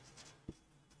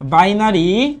বাইনারি,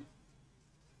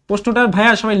 প্রশ্নটার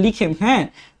ভাইয়া সবাই লিখেন, হ্যাঁ,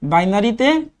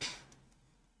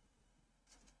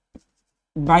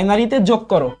 বাইনারিতে যোগ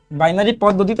করো, বাইনারি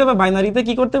পদ্ধতিতে বা বাইনারিতে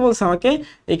কি করতে বলছে আমাকে,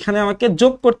 এখানে আমাকে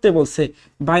যোগ করতে বলছে,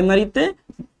 বাইনারিতে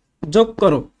যোগ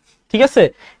করো। ঠিক আছে,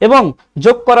 এবং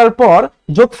যোগ করার পর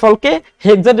যোগফলকে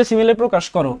হেক্সাডেসিমেলে প্রকাশ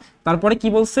করো। তারপরে কি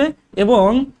বলছে, এবং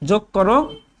যোগ করো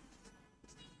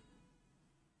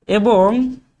এবং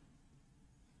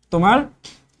তোমার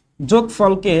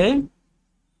যোগফলকে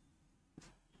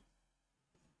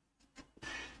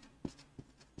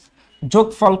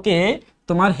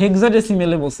তোমার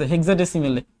হেক্সাডেসিমেলে বলছে,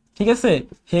 হেক্সাডেসিমেলে। ঠিক আছে,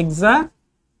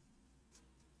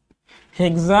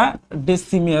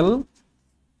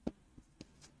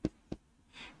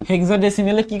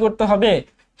 হেক্সাডেসিমেলে কি করতে হবে,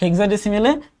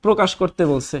 হেক্সাডেসিমেলে প্রকাশ করতে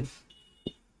বলছে,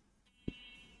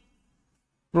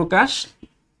 প্রকাশ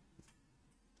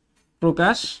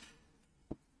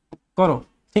করো।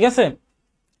 ঠিক আছে,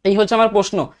 এই হচ্ছে আমার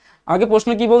প্রশ্ন। আগে প্রশ্ন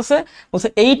কি বলছে,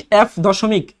 8f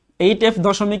দশমিক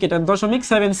এটা দশমিক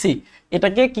 7c,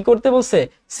 এটাকে কি করতে বলছে,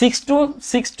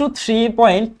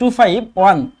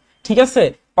 623.251। ঠিক আছে,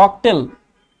 অক্টেল,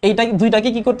 এইটা দুইটাকে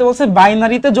কি করতে বলছে,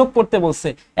 বাইনারিতে যোগ করতে বলছে।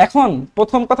 এখন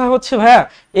প্রথম কথা হচ্ছে ভাইয়া,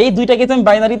 এই দুইটাকে তো আমি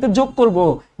বাইনারিতে যোগ করব,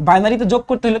 বাইনারিতে যোগ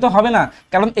করতে হলে তো হবে না,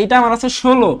 কারণ এটা আমার আছে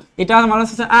 16, এটা আমার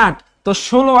আছে 8, তো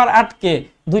 16 আর 8 কে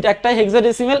দুইটা, একটা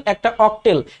হেক্সাডেসিমেল একটা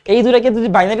অক্টেল, এই দুইটাকে যদি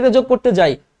বাইনারিতে যোগ করতে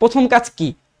যাই, প্রথম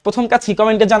কাজ কি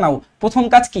কমেন্টে জানাও, প্রথম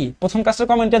কাজটা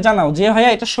কমেন্টে জানাও যে ভাইয়া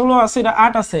এটা 16 আছে, এটা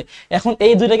 8 আছে, এখন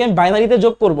এই দুইটাকে আমি বাইনারিতে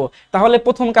যোগ করব, তাহলে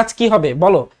প্রথম কাজ কি হবে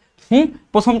বলো?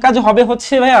 প্রথম কাজ হবে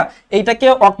হচ্ছে ভাইয়া এইটাকে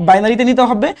বাইনারিতে নিতে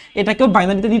হবে, এটাকেও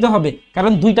বাইনারিতে নিতে হবে,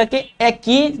 কারণ দুইটাকে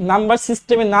একই নাম্বার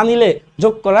সিস্টেমে না নিলে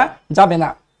যোগ করা যাবে না।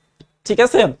 ঠিক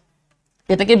আছে,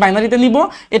 এটাকে বাইনারিতে নিব,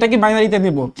 এটাকে বাইনারিতে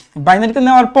নেব, বাইনারিতে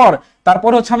নেওয়ার পর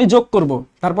তারপর হচ্ছে আমি যোগ করব,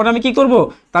 তারপর আমি কি করব,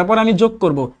 তারপর আমি যোগ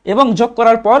করব, এবং যোগ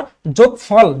করার পর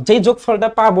যোগফল, যেই যোগফলটা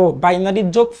পাবো বাইনারির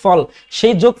যোগফল,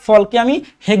 সেই যোগফলকে আমি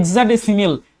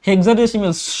হেক্সাডেসিমেল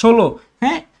 16,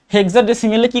 হ্যাঁ,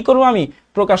 হেক্সাডেসিমেলে কি করব, আমি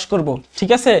প্রকাশ করব। ঠিক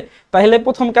আছে, তাহলে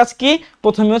প্রথম কাজ কি,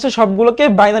 প্রথমে হচ্ছে সবগুলোকে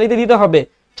বাইনারিতে দিতে হবে।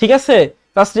 ঠিক আছে,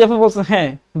 তাসরিফা বলছে হ্যাঁ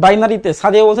বাইনারিতে,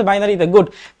 সাদিয়া বলছে বাইনারিতে, গুড।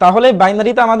 তাহলে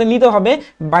বাইনারিতে আমাদের নিতে হবে,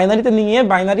 বাইনারিতে নিয়ে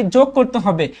বাইনারি যোগ করতে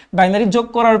হবে, বাইনারি যোগ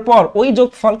করার পর ওই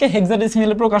যোগফলকে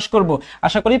হেক্সাডেসিমেলে প্রকাশ করব।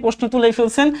 আশা করি প্রশ্ন তুলে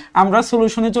ফেলছেন, আমরা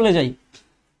সলিউশনে চলে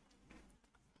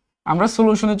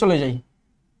যাই,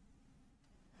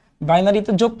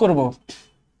 বাইনারিতে যোগ করব।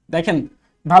 দেখেন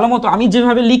ভালো মতো আমি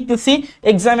যেভাবে লিখতেছি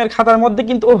এক্সামের খাতার মধ্যে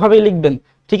কিন্তু ওভাবেই লিখবেন।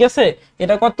 ঠিক আছে,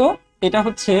 এটা কত, এটা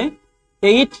হচ্ছে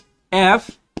 8f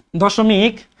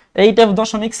দশমিক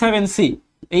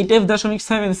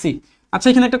 7c। আচ্ছা,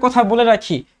 এখানে একটা কথা বলে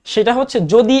রাখি, সেটা হচ্ছে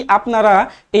যদি আপনারা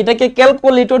এটাকে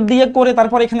ক্যালকুলেটর দিয়ে করে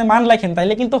তারপর এখানে মান লেখেন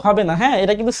তাইলে কিন্তু হবে না। হ্যাঁ,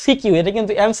 এটা কিন্তু সিকিউ, এটা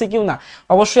কিন্তু এমসিকিউ না,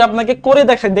 অবশ্যই আপনাকে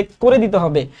করে দিতে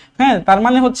হবে। হ্যাঁ, তার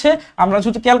মানে হচ্ছে আমরা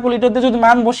যদি ক্যালকুলেটর দিয়ে যদি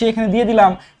মান বসিয়ে এখানে দিয়ে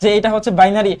দিলাম যে এটা হচ্ছে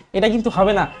বাইনারি, এটা কিন্তু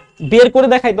হবে না, বের করে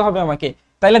দেখাইতে হবে আমাকে।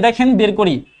 তাইলে দেখেন বের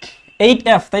করি,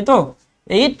 8f, তাই তো,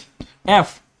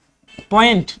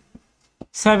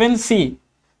 8f.7c।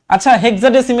 আচ্ছা,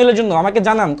 হেক্সাডেসিমেলের জন্য আমাকে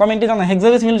জানান, কমেন্টে জানান,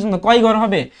 হেক্সাডেসিমেলের জন্য কয় ঘর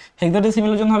হবে?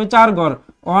 হেক্সাডেসিমেলের জন্য হবে 4 ঘর,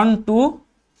 1 2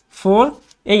 4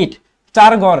 8,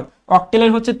 4 ঘর।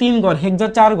 অক্টেলের হচ্ছে 3 ঘর, হেক্সা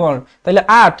 4 ঘর, তাহলে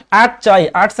 8 চাই,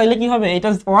 8 চাইলে কি হবে, এটা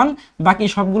 1, বাকি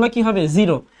সবগুলো কি হবে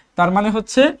 0। তার মানে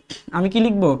হচ্ছে আমি কি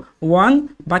লিখবো, 1,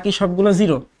 বাকি সবগুলো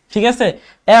 0। ঠিক আছে,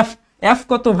 এফ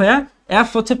কত ভাইয়া, এফ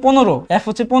হচ্ছে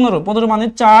 15 মানে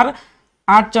 4,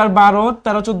 8 4 12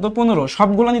 13 14 15,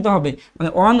 সবগুলো নিতে হবে, মানে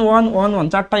 1 1 1 1,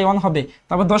 চারটাই 1 হবে,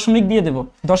 তারপর দশমিক দিয়ে দেব,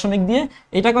 দশমিক দিয়ে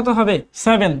এটা কত হবে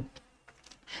 7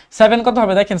 কত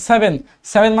হবে দেখেন,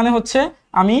 7 মানে হচ্ছে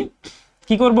আমি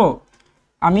কি করব,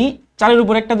 আমি 4 এর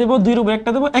উপর একটা দেব, 2 এর উপর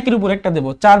একটা দেব, 1 এর উপর একটা দেব,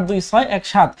 4 2 6 1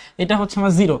 7, এটা হচ্ছে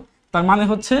আমার 0, তার মানে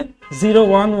হচ্ছে 0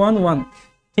 1 1 1।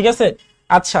 ঠিক আছে,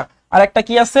 আচ্ছা আরেকটা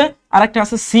কি আছে, আরেকটা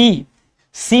আছে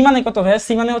সি মানে কত ভাই,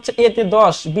 সি মানে হচ্ছে এ তে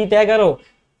 10, বি তে 11,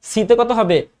 সি তে কত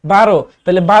হবে 12,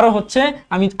 তাহলে 12 হচ্ছে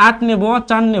আমি 8 নেব,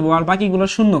 4 নেব, আর বাকিগুলো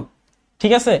 0।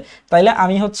 ঠিক আছে, তাইলে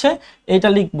আমি হচ্ছে এইটা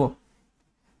লিখবো,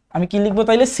 আমি কি লিখবো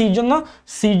তাইলে,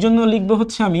 সির জন্য লিখবো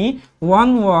হচ্ছে আমি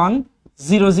 1 1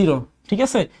 0 0। ঠিক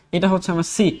আছে, এটা হচ্ছে আমার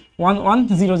সি 1 1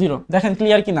 0 0। দেখেন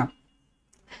ক্লিয়ার কিনা?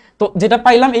 তো যেটা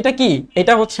পাইলাম এটা কি,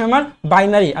 এটা হচ্ছে আমার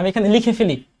বাইনারি। আমি এখানে লিখে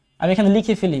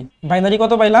ফেলি, বাইনারি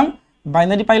কত পাইলাম,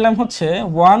 বাইনারি পাইলাম হচ্ছে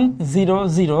 1 0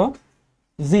 0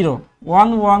 0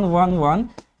 1 1 1 1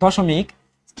 দশমিক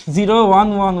 0 1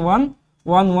 1 1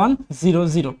 1 1 0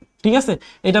 0। ঠিক আছে,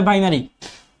 এটা বাইনারি।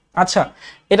 আচ্ছা,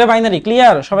 এটা বাইনারি,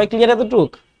 ক্লিয়ার, সবাই ক্লিয়ার এতটুক?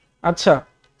 আচ্ছা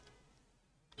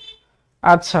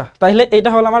আচ্ছা, তাহলে এটা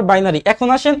হলো আমার বাইনারি। এখন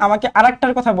আসেন, আমাকে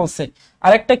আরেকটার কথা বলছে।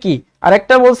 আরেকটা কি?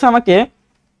 আরেকটা বলছে আমাকে,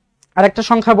 আরেকটা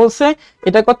সংখ্যা বলছে,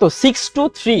 এটা কত?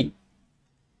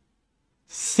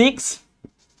 623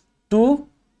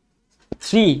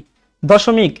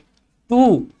 দশমিক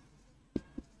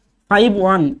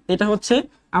 251। এটা হচ্ছে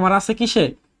আমার আছে কিসে?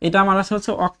 এটা আমার আছে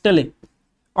হচ্ছে অক্টেলে।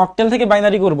 অক্টেল থেকে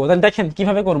বাইনারি করব। তাহলে দেখেন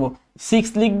কিভাবে করব। 6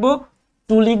 লিখবো,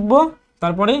 2 লিখবো,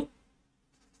 তারপরে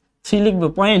 3 লিখবো,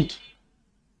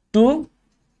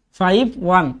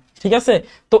 0.251। ঠিক আছে?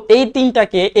 তো এই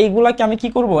তিনটাকে, এইগুলাকে আমি কি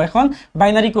করব এখন?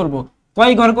 বাইনারি করব।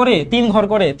 কয় ঘর করে? 3 ঘর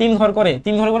করে। 3 ঘর করে,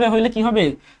 3 ঘর করে হইলে কি হবে?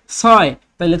 6।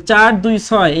 তাহলে 4 2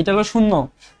 6, এটা হলো 0।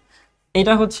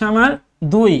 এটা হচ্ছে আমার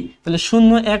 2, তাহলে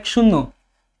 0 1 0।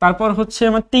 তারপর হচ্ছে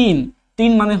আমার 3,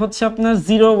 3 মানে হচ্ছে আপনার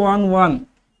 011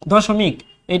 দশমিক।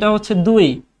 এটা হচ্ছে 2,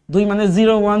 2 মানে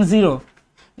 010।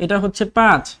 এটা হচ্ছে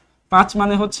 5, 5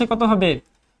 মানে হচ্ছে কত হবে?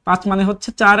 5 মানে হচ্ছে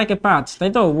 4 1 5,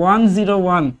 তাই তো?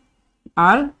 101।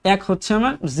 আর 1 হচ্ছে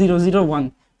আমার 001।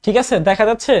 ঠিক আছে? দেখা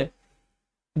যাচ্ছে?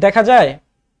 দেখা যায়?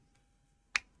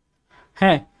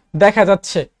 হ্যাঁ, দেখা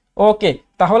যাচ্ছে। ওকে,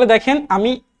 তাহলে দেখেন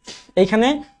আমি এইখানে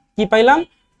কি পাইলাম?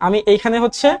 আমি এইখানে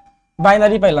হচ্ছে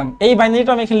বাইনারি পাইলাম। এই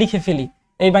বাইনারিটা আমি এখানে লিখে ফেলি।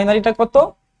 এই বাইনারিটা কত?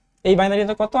 এই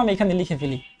বাইনারিটা কত আমি এখানে লিখে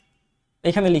ফেলি।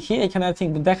 এখানে লিখি, এখানে আই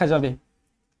থিঙ্ক দেখা যাবে।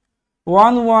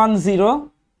 110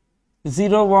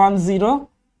 010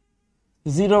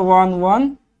 011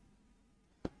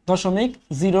 দশমিক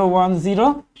 010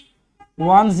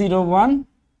 101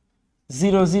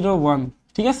 001।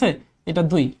 ঠিক আছে? এটা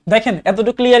 2। দেখেন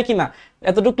এতটুকু ক্লিয়ার কিনা?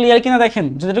 এতটুকু ক্লিয়ার কিনা দেখেন।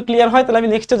 যদি একটু ক্লিয়ার হয় তাহলে আমি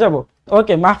নেক্সটে যাব।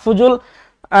 ওকে, মাহফুজুল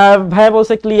ভাইয়া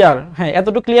বলছে ক্লিয়ার। হ্যাঁ,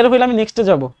 এতটুকু ক্লিয়ার হইলে আমি নেক্সটে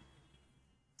যাব।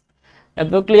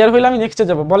 এতটুকু ক্লিয়ার হইলে আমি নেক্সটে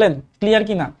যাব। বলেন ক্লিয়ার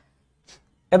কিনা?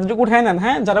 এতটুকু উঠায় নেন।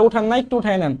 হ্যাঁ, যারা উঠান না একটু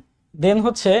উঠায় নেন। দেন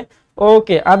হচ্ছে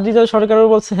ওকে। আদ্রিজা সরকারও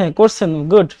বলছে হ্যাঁ করছেন,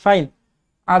 গুড ফাইন।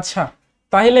 আচ্ছা,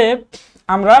 তাহলে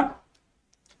আমরা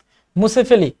মুছে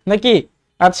ফেলি নাকি?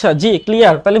 আচ্ছা জি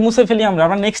ক্লিয়ার। তাহলে মুছে ফেলি আমরা।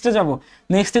 আমরা নেক্সটে যাব।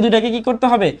 নেক্সটে দুইটাকে কি করতে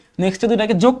হবে? নেক্সটে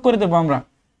দুইটাকে যোগ করে দেব আমরা।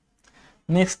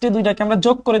 নেক্সটে দুইটাকে আমরা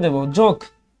যোগ করে দেব। যোগ,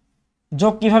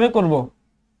 যোগ কিভাবে করব?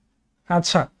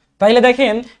 আচ্ছা, তাইলে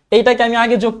দেখেন এইটাকে আমি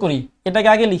আগে যোগ করি। এটাকে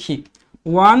আগে লিখি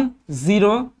 1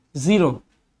 0 0,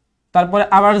 তারপরে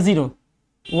আবার 0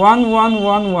 1 1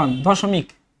 1 1 দশমিক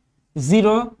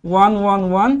 0 1 1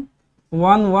 1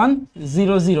 1 1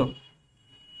 0 0।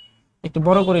 একটু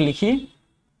বড় করে লিখি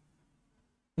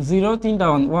 0 3টা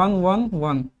 1 1 1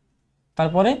 1,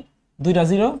 তারপরে 2টা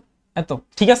 0, এত।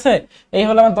 ঠিক আছে? এই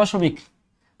হলো আমার দশমিক।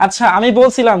 আচ্ছা, আমি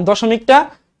বলছিলাম দশমিকটা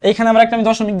এইখানে আমরা একটা আমি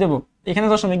দশমিক দেব, এখানে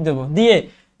দশমিক দেব, দিয়ে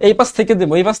এই পাশ থেকে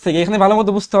দেব, এই পাশ থেকে। এখানে ভালো মতো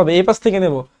বুঝতে হবে, এই পাশ থেকে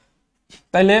নেব।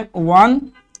 তাইলে 1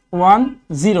 1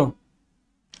 0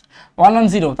 1 1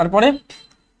 0, তারপরে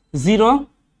 0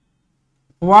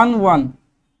 1 1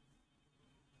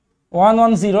 1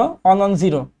 1 0 1 1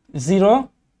 0 0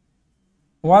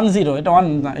 1 0, এটা 1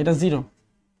 না, এটা 0।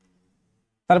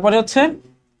 তারপরে হচ্ছে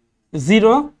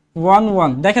 0 1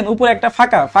 1। দেখেন উপরে একটা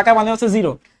ফাঁকা, ফাঁকা মানে হচ্ছে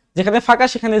 0, যেখানে ফাঁকা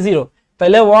সেখানে 0।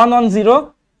 তাহলে 1 1 0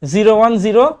 0 1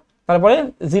 0, তারপরে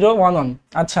 0 1 1।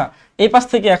 আচ্ছা, এই পাশ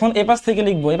থেকে এখন এই পাশ থেকে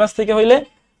লিখবো। এই পাশ থেকে হইলে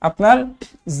আপনার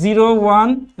 0 1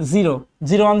 0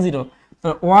 0 1 0,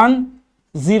 1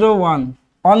 0 1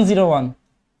 1 0 1,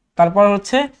 তারপর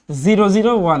হচ্ছে 0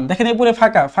 0 1। দেখেন উপরে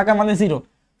ফাঁকা, ফাঁকা মানে 0,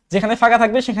 যেখানে ফাঁকা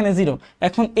থাকবে সেখানে 0।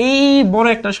 এখন এই বড়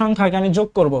একটা সংখ্যাকে আমি যোগ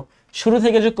করব। শুরু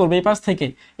থেকে যোগ করবো, এই পাশ থেকে।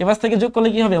 এই পাশ থেকে যোগ করলে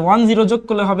কি হবে? 1 0 যোগ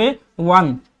করলে হবে 1,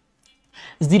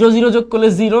 0 0 যোগ করলে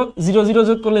 0, 0 0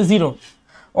 যোগ করলে 0,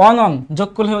 1 1 যোগ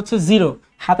করলে হচ্ছে 0,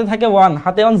 হাতে থাকে 1,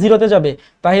 হাতে 1 0তে যাবে,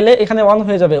 তাহলে এখানে 1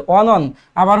 হয়ে যাবে, 1 1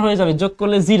 আবার হয়ে যাবে, যোগ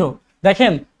করলে 0।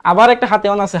 দেখেন আবার একটা হাতে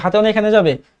 1 আছে, হাতে 1 এখানে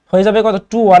যাবে, হয়ে যাবে কত?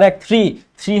 2 আর 1 3,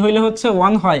 3 হইলে হচ্ছে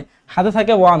 1 হয়, হাতে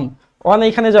থাকে 1, 1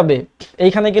 এইখানে যাবে,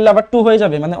 এইখানে গেলে আবার 2 হয়ে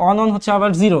যাবে, মানে 1 1 হচ্ছে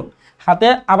আবার 0, হাতে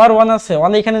আবার 1 আছে,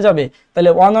 1 এইখানে যাবে,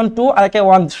 তাহলে 1 1 2 আর একে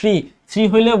 1 3, 3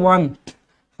 হইলে 1,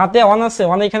 হাতে 1 আছে,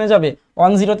 1 এইখানে যাবে,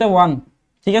 1 0তে 1।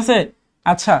 ঠিক আছে?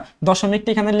 আচ্ছা, দশমিকটা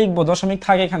এখানে লিখবো, দশমিক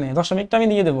থাকে এখানে, দশমিকটা আমি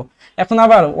দিয়ে দেবো। এখন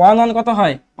আবার 1 1 কত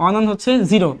হয়? 1 1 হচ্ছে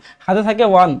 0, হাতে থাকে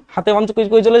 1, হাতে 1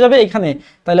 কই চলে যাবে? এখানে,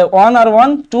 তাহলে 1 আর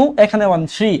 1 2, এখানে 1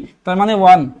 3, তার মানে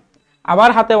 1। আবার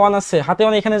হাতে 1 আছে, হাতে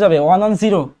 1 এখানে যাবে, 1 1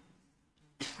 0,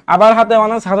 আবার হাতে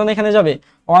 1 আছে, হাতে 1 এখানে যাবে,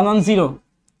 1 1 0,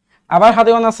 আবার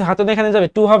হাতে 1 আছে, হাতে 1 এখানে যাবে,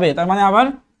 2 হবে, তার মানে আবার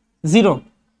 0।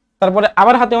 তারপরে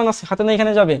আবার হাতে 1 আছে, হাতে 1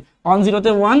 এখানে যাবে, 1 0তে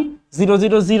 1 0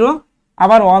 0 0,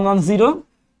 আবার 1 1 0,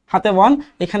 হাতে 1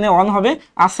 এখানে 1 হবে,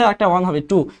 আছে একটা 1 হবে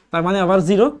 2, তার মানে আবার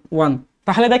 0 1।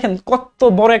 তাহলে দেখেন কত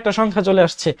বড় একটা সংখ্যা চলে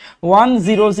আসছে, 1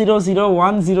 0 0 0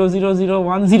 1 0 0 0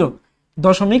 1 0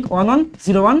 দশমিক 1 1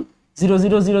 0 1 0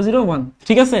 0 0 0 1।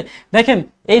 ঠিক আছে? দেখেন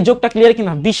এই যোগটা ক্লিয়ার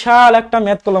কিনা? বিশাল একটা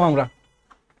ম্যাথ করলাম আমরা।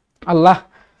 আল্লাহ,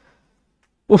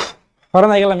 উফ, হরণ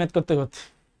হয়ে গেলাম ম্যাথ করতে করতে,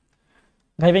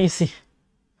 ভাই গেছি।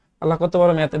 আল্লাহ, কত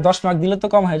বড় ম্যাথে 10 মার্ক দিলে তো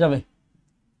কম হয়ে যাবে,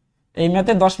 এই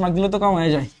ম্যাথে 10 মার্ক দিলে তো কম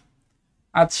হয়ে যায়।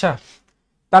 আচ্ছা,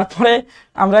 তারপরে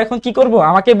আমরা এখন কি করব?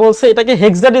 আমাকে বলছে এটাকে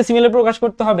হেক্সাডেসিমেলে প্রকাশ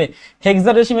করতে হবে।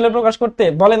 হেক্সাডেসিমেলে প্রকাশ করতে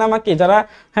বলেন আমাকে যারা,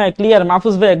 হ্যাঁ ক্লিয়ার,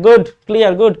 মাহফুজ ভাই গুড,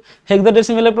 ক্লিয়ার গুড।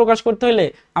 হেক্সাডেসিমেলে প্রকাশ করতে হলে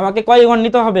আমাকে কয় গণ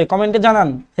নিতে হবে কমেন্টে জানান।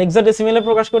 হেক্সাডেসিমেলে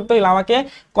প্রকাশ করতে হলে আমাকে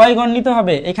কয় গণ নিতে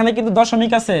হবে? এখানে কিন্তু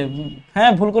দশমিক আছে,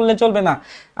 হ্যাঁ ভুল করলে চলবে না।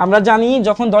 আমরা জানি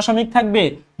যখন দশমিক থাকবে,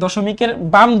 দশমিকের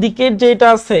বাম দিকের যেটা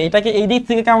আছে এটাকে এই দিক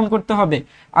থেকে কাউন্ট করতে হবে,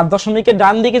 আর দশমিকের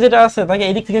ডান দিকে যেটা আছে তাকে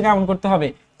এই দিক থেকে কাউন্ট করতে হবে।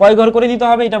 কয় ঘর করে নিতে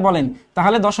হবে এটা বলেন।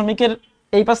 তাহলে দশমিকের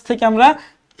এই পাশ থেকে আমরা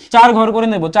 4 ঘর করে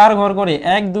নেব, 4 ঘর করে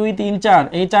 1 2 3 4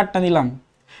 এই 4টা নিলাম,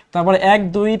 তারপরে 1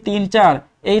 2 3 4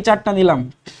 এই 4টা নিলাম,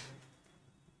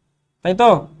 তাই তো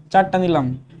 4টা নিলাম।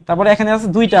 তারপরে এখানে আছে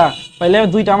 2টা, তাহলে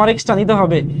 2টা আমার এক্সট্রা নিতে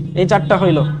হবে, এই 4টা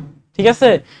হইলো। ঠিক আছে,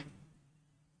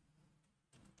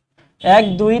 1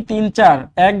 2 3 4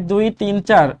 1 2 3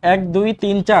 4 1 2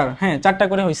 3 4, হ্যাঁ 4টা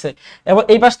করে হয়েছে। এবার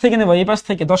এই পাশ থেকে নেব, এই পাশ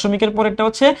থেকে দশমিকের পরেরটা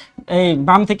হচ্ছে এই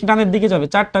বাম থেকে ডানের দিকে যাবে,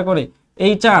 4টা করে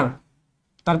এই 4,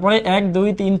 তারপরে 1 2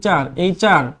 3 4 এই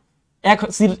 4,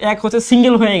 এক হচ্ছে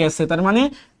সিঙ্গেল হয়ে গেছে, তার মানে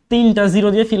 3টা জিরো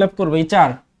দিয়ে ফিল আপ করবো এই 4।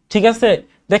 ঠিক আছে,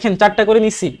 দেখেন 4টা করে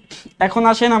নিচ্ছি। এখন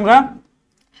আসেন আমরা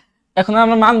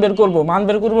মান বের করব। মান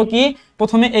বের করব কি?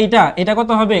 প্রথমে এটা কত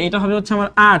হবে? এটা হবে হচ্ছে আমার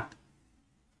 8।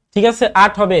 ঠিক আছে,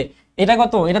 8 হবে। এটা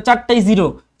কত? এটা 4টাই জিরো,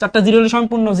 4টা জিরো হলে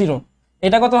সম্পূর্ণ জিরো।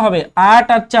 এটা কত হবে? 8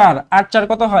 আর 4, 8 4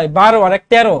 কত হয়? 12 আর 1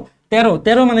 13, 13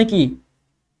 13 মানে কি?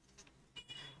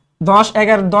 10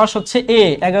 11, 10 হচ্ছে এ,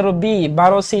 11 বি,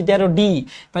 12 সি, 13 ডি।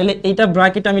 তাহলে এইটা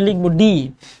ব্র্যাকেট আমি লিখবো ডি।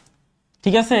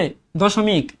 ঠিক আছে,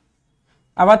 দশমিক,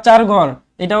 আবার 4 ঘর,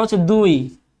 এটা হচ্ছে 2,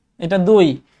 এটা 2,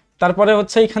 তারপরে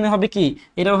হচ্ছে এখানে হবে কি?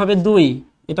 এটাও হবে 2,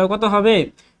 এটাও কত হবে?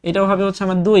 এটাও হবে হচ্ছে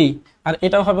আমার 2, আর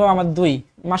এটাও হবে আমার 2।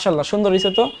 মাশাআল্লাহ, সুন্দর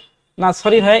হয়েছে তো না?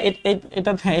 সরি ভাই,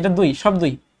 এটা হ্যাঁ এটা 2, সব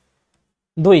 2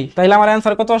 2। তাহলে আমার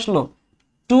অ্যান্সার কত আসলো?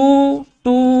 2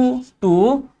 2 2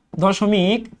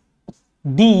 দশমিক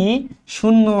ডি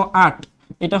 08,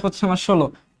 এটা হচ্ছে আমার 16।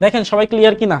 দেখেন সবাই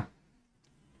ক্লিয়ার কিনা,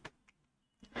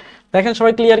 দেখেন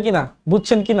সবাই ক্লিয়ার কিনা,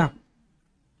 বুঝছেন কিনা?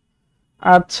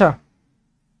 আচ্ছা,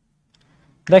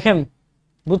 দেখেন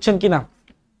বুঝছেন কিনা?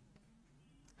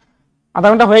 আধা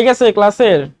ঘন্টা হয়ে গেছে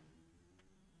ক্লাসের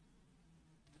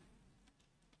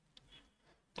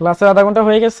আধা ঘন্টা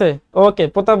হয়ে গেছে। ওকে,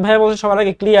 প্রতাপ ভাই বলছে সবার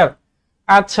আগে ক্লিয়ার।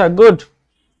 আচ্ছা গুড,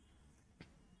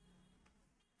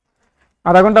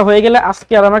 আধা ঘন্টা হয়ে গেলে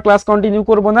আজকে আর আমরা ক্লাস কন্টিনিউ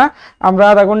করব না। আমরা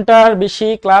আধা ঘন্টার বেশি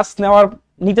ক্লাস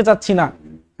নিতে চাচ্ছি না,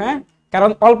 হ্যাঁ, কারণ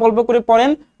অল্প অল্প করে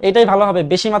পড়েন, এটাই ভালো হবে।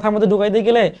 বেশি মাথার মধ্যে ঢুকাইতে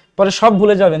গেলে পরে সব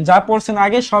ভুলে যাবেন, যা পড়ছেন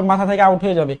আগে সব মাথা থেকে আউট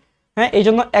হয়ে যাবে। হ্যাঁ, এই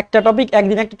জন্য একটা টপিক,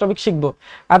 একদিন একটা টপিক শিখবো।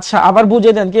 আচ্ছা, আবার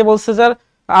বুঝিয়ে দেন, কে বলছে স্যার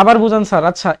আবার বুঝান স্যার?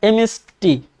 আচ্ছা,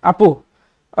 এমএসটি আপু,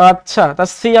 আচ্ছা তা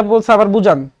সি আপু বলছে আবার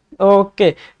বুঝান। ওকে,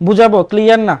 বুঝাবো,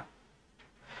 ক্লিয়ার না?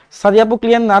 সাদি আপু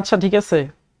ক্লিয়ার না? আচ্ছা ঠিক আছে,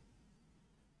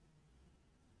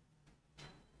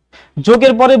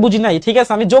 যোগের পরে বুঝি নাই, ঠিক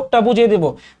আছে আমি যোগটা বুঝিয়ে দেবো।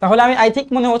 তাহলে আমি আই থিঙ্ক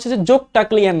মনে হচ্ছে যে যোগটা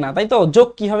ক্লিয়ার না, তাই তো? যোগ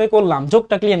কিভাবে করলাম,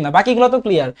 যোগটা ক্লিয়ার না, বাকিগুলো তো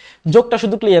ক্লিয়ার, যোগটা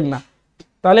শুধু ক্লিয়ার না।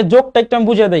 তাহলে যোগটা একটু আমি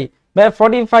বুঝিয়ে দেই ভাই,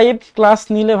 45 ক্লাস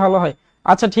নিলে ভালো হয়।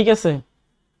 আচ্ছা ঠিক আছে,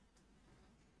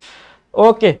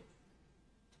 ওকে,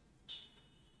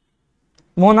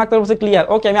 মোহন আক্তার বলছে ক্লিয়ার।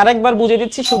 ওকে, আমি আরেকবার বুঝিয়ে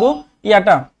দিচ্ছি, শুধু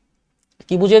ইয়াটা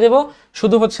কি বুঝিয়ে দেবো,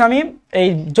 শুধু হচ্ছে আমি এই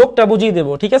যোগটা বুঝিয়ে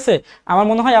দেবো। ঠিক আছে, আমার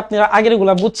মনে হয় আপনারা আগের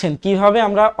গুলা বুঝছেন কিভাবে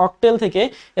আমরা অক্টেল থেকে,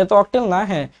 এটা তো অক্টেল না,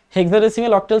 হ্যাঁ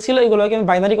হেক্সাডেসিমেল অক্টেল ছিল, এগুলোকে আমি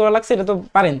বাইনারি করা লাগছে, এটা তো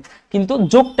পারেন, কিন্তু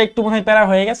যোগটা একটু মনে হয় প্যারা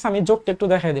হয়ে গেছে, আমি যোগটা একটু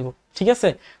দেখাই দেবো। ঠিক আছে,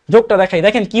 যোগটা দেখাই,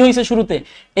 দেখেন কি হয়েছে শুরুতে,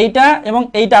 এইটা এবং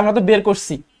এইটা আমরা তো বের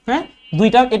করছি, হ্যাঁ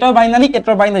দুইটা, এটাও বাইনারি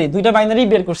এটাও বাইনারি, দুইটা বাইনারি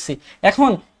বের করছি।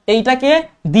 এখন এইটাকে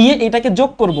দিয়ে এইটাকে যোগ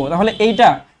করব, তাহলে এইটা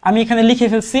আমি এখানে লিখে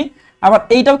ফেলছি, আবার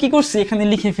এইটাও কি করছি এখানে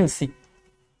লিখে ফেলছি।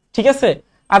 ঠিক আছে,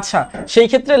 আচ্ছা সেই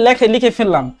ক্ষেত্রে লিখে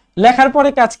ফেললাম, লেখার পরে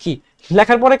কাজ কি?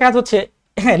 লেখার পরে কাজ হচ্ছে,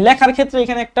 হ্যাঁ লেখার ক্ষেত্রে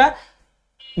এখানে একটা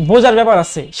বোঝার ব্যাপার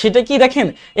আছে, সেটা কি দেখেন,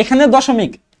 এখানে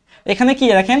দশমিক, এখানে কি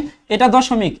দেখেন, এটা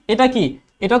দশমিক, এটা কি,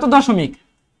 এটা তো দশমিক,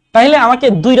 তাইলে আমাকে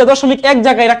দুইটা দশমিক এক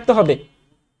জায়গায় রাখতে হবে।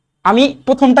 আমি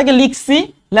প্রথমটাকে লিখছি,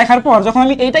 লেখার পর যখন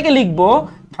আমি এইটাকে লিখবো,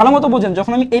 ভালো মতো বোঝেন,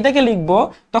 যখন আমি এইটাকে লিখবো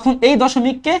তখন এই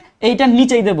দশমিককে এইটার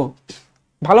নিচেই দেব।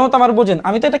 ভালো মতো আমার বোঝেন,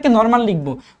 আমি তো এটাকে নর্মাল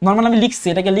লিখবো, নর্মাল আমি লিখছি,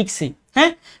 এটাকে লিখছি,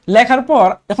 হ্যাঁ লেখার পর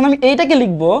যখন আমি এইটাকে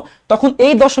লিখবো তখন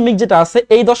এই দশমিক যেটা আছে,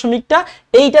 এই দশমিকটা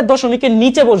এইটা দশমিকের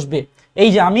নিচে বসবে। এই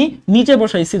যে আমি নিচে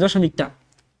বসাইছি দশমিকটা,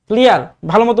 ক্লিয়ার?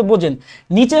 ভালো মতো বোঝেন,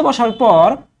 নিচে বসার পর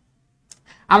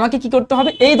আমাকে কি করতে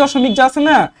হবে, এই দশমিক যা আছে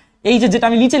না, এই যে যেটা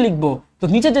আমি নিচে লিখবো, তো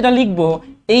নিচে যেটা লিখবো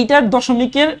এইটার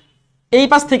দশমিকের এই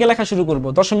পাশ থেকে লেখা শুরু করব,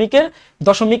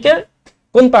 দশমিকের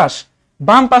কোন পাশ?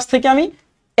 বাম পাশ থেকে আমি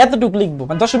এতটুকু লিখবো,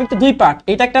 মানে দশমিকটা দুই পার্ট,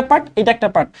 এটা একটা পার্ট, এটা একটা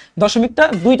পার্ট, দশমিকটা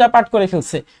দুইটা পার্ট করে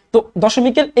ফেলছে। তো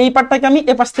দশমিকের এই পার্টটাকে আমি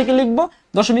এ পাশ থেকে লিখবো,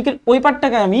 দশমিকের ওই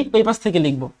পার্টটাকে আমি ওই পাশ থেকে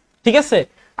লিখবো, ঠিক আছে?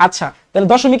 আচ্ছা, তাহলে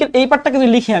দশমিকের এই পার্টটাকে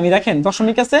যদি লিখি আমি, দেখেন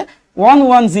দশমিক আছে 1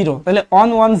 1 0, তাহলে 1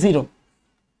 1 0,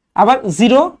 আবার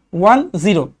 0 1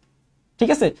 0, ঠিক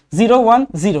আছে, 0 1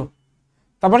 0,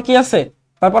 তারপর কি আছে,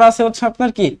 তারপর আছে হচ্ছে আপনার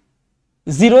কি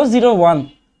 0 0 1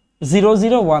 0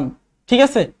 0 1, ঠিক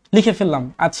আছে, লিখে ফেললাম।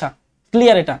 আচ্ছা,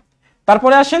 ক্লিয়ার এটা।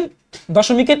 তারপরে আসেন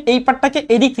দশমিকের এই পার্টটাকে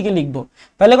এদিক থেকে লিখবো,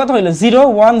 তাহলে কত হইলো 0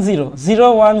 1 0 0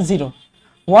 1 0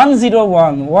 1 0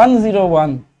 1 1 0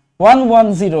 1 1 1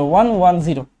 0 1 1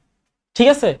 0, ঠিক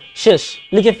আছে, শেষ,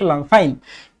 লিখে ফেললাম, ফাইন।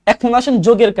 এখন আসেন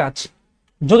যোগের কাজ,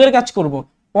 যোগের কাজ করব।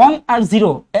 1 আর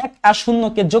 0, 1 আর 0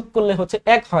 কে যোগ করলে হচ্ছে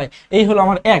 1 হয়, এই হলো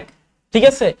আমার 1, ঠিক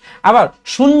আছে। আবার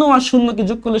 0 আর 0 কে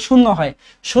যোগ করলে 0 হয়,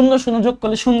 0 0 যোগ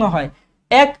করলে 0 হয়,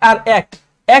 1 আর 1,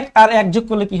 1 আর 1 যোগ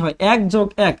করলে কি হয়, 1 যোগ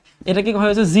 1, এটা কি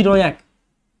হয়েছে 0 1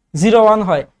 0 1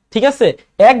 হয়, ঠিক আছে।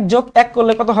 1 যোগ 1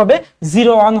 করলে কত হবে,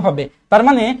 0 1 হবে। তার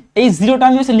মানে এই 0টা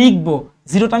আমি হচ্ছে লিখবো,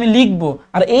 0টা আমি লিখবো,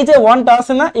 আর এই যে 1টা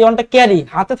আছে না, এই 1টা ক্যারি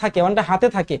হাতে থাকে, 1টা হাতে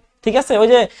থাকে, ঠিক আছে। ওই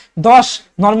যে 10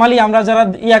 নরমালি আমরা যারা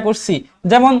ইয়া করছি,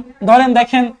 যেমন ধরেন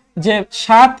দেখেন যে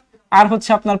 7 আর হচ্ছে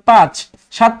আপনার 5,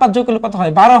 7 5 যোগ করলে কত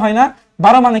হয়, 12 হয় না?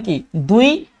 12 মানে কি 2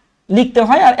 লিখতে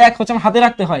হয় আর 1 হচ্ছে আমার হাতে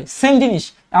রাখতে হয়, সেম জিনিস।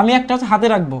 আমি একটা হচ্ছে হাতে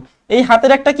রাখবো, এই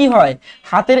হাতের একটা কি হয়,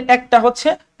 হাতের একটা হচ্ছে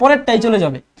পরেরটাই চলে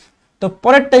যাবে, তো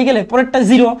পরেরটাই গেলে পরেরটা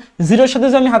 0, 0-র সাথে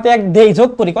যদি আমি হাতে 1 দেই, যোগ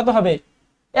করি, কত হবে,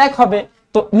 1 হবে।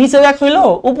 তো নিচেও 1 হইলো,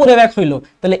 উপরেও 1 হইলো,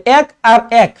 তাহলে 1 আর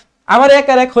 1, আবার 1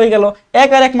 আর 1 হয়ে গেল, 1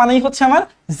 আর 1 মানেই হচ্ছে আমার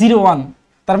 0 1,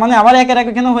 তার মানে আবার 1 আর 1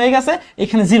 এখানে হয়ে গেছে,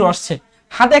 এখানে 0 আসছে,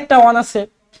 হাতে একটা 1 আছে,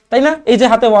 তাই না? এই যে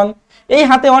হাতে 1, এই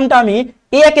হাতে 1টা আমি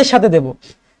এই 1 এর সাথে দেব,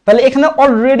 তাহলে এখানে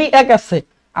অলরেডি 1 আছে,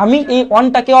 আমি এই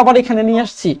 1টাকে আবার এখানে নিয়ে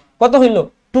আসছি, কত হইলো,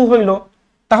 2 হইলো।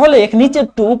 তাহলে নিচের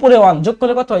 2 উপরে 1 যোগ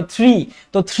করলে কত হয়, 3।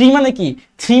 তো 3 মানে কি,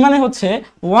 3 মানে হচ্ছে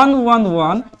 1 1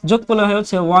 1 যোগ করলে হয়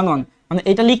হচ্ছে 1 1, মানে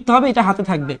এটা লিখতে হবে, এটা হাতে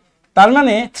থাকবে। তার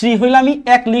মানে 3 হইলে আমি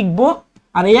 1 লিখবো,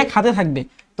 আর এই 1 হাতে থাকবে,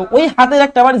 তো ওই হাতের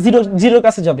একটা আবার 0 0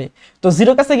 কাছে যাবে, তো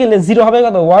 0 কাছে গেলে 0 হবে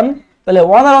কত, 1, তাহলে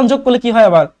 1 আর 1 যোগ করলে কি হয়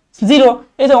আবার 0,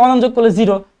 এই যে 1 যোগ করলে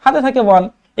 0, হাতে থাকে 1,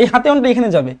 এই হাতে 1টা এখানে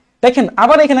যাবে, দেখেন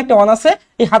আবার এখানে একটা 1 আছে,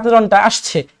 এই হাতের 1টা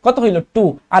আসছে, কত হইলো 2,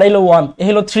 আর এলো 1, এই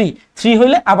হলো 3, 3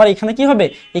 হইলে আবার এখানে কি হবে,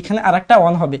 এখানে আরেকটা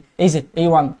 1 হবে, এই যে এই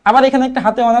 1, আবার এখানে একটা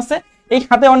হাতে 1 আছে, এই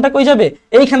হাতে 1টা কই যাবে,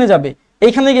 এইখানে যাবে,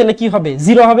 এইখানে গেলে কি হবে,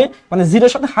 0 হবে, মানে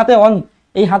 0-র সাথে হাতে 1,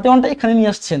 এই হাতে 1টা এখানে নিয়ে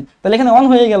আসছেন, তাহলে এখানে 1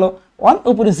 হয়ে গেল, 1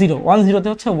 উপরে 0, 1 0-তে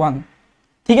হচ্ছে 1,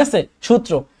 ঠিক আছে।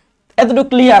 সূত্র এতটুকু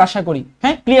ক্লিয়ার আশা করি,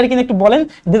 হ্যাঁ ক্লিয়ার কিনা একটু বলেন,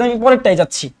 দেন আমি পরেরটাই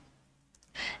যাচ্ছি।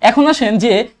 এখন আসেন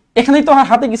যে এখানে তো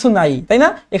হাতে কিছু নাই, তাই না?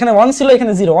 এখানে 1 ছিল,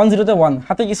 এখানে 0, 1 0-তে 1,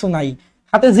 হাতে কিছু নাই,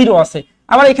 হাতে 0 আছে,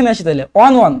 আবার এখানে আসি, তাহলে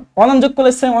 1 1 1 যোগ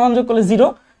করলে সেম, 1 যোগ করলে 0,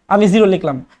 আমি 0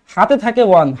 লিখলাম, হাতে থাকে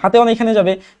 1, হাতে 1 এখানে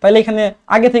যাবে, তাহলে এখানে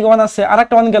আগে থেকে 1 আছে, আর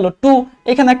একটা 1 গেল 2,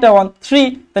 এখানে একটা 1 3,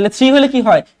 তাহলে 3 হলে কি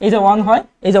হয়, এই যে 1 হয়,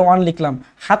 এই যে 1 লিখলাম,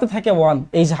 হাতে থাকে 1,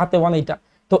 এই যে হাতে 1 এইটা,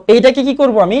 তো এইটাকে কি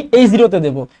করব, আমি এই 0-তে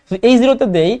দেব, এই 0-তে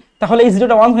দেই, তাহলে এই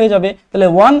 0টা 1 হয়ে যাবে, তাহলে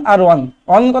 1 আর 1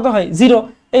 1 কত হয় 0,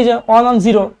 এই যে 1 1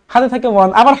 0, হাতে থাকে 1,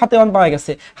 আবার হাতে 1 পাওয়া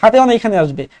গেছে, হাতে 1 এখানে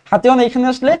আসবে, হাতে 1 এখানে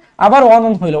আসলে আবার 1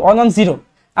 1 হইলো, 1 1 0,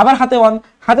 আবার হাতে 1,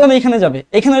 হাতে 1 এখানে যাবে,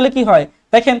 এখানে হলে কি হয়,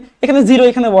 দেখেন এখানে 0,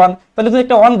 এখানে 1, তাহলে যদি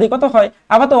একটা 1 দিই, কত হয়,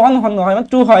 আবার তো 1 1 হয়, মানে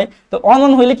 2 হয়, তো 1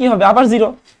 1 হইলে কি হবে, আবার 0,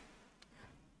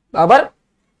 আবার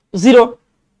 0,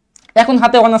 এখন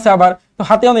হাতে 1 আছে আবার, তো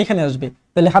হাতে 1 এখানে আসবে,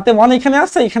 তাহলে হাতে 1 এখানে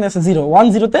আসছে, এখানে আছে 0, 1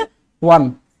 0-তে 1,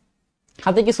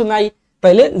 হাতে কিছু নাই,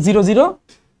 তাইলে 0 0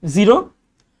 0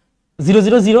 0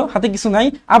 0 0, হাতে কিছু নাই,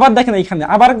 আবার দেখেন এখানে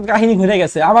আবার কাহিনী ঘুরে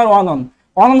গেছে, আবার 1 1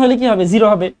 1 1 হলে কি হবে, 0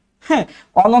 হবে, হ্যাঁ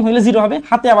 1 1 হলে 0 হবে,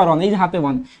 হাতে আবার 1, এই যে হাতে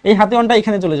 1, এই হাতে 1টা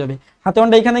এখানে চলে যাবে, হাতে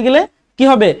 1টা এখানে গেলে কি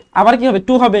হবে, আবার কি হবে,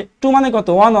 2 হবে, 2 মানে কত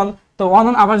 1 1, তো 1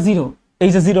 1 আবার 0, এই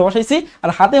যে 0 বসাইছি, আর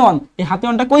হাতে 1, এই হাতে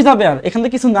 1টা কই যাবে, আর এখানে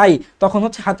কিছু নাই, তখন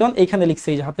হচ্ছে হাতে 1 এইখানে লিখছে,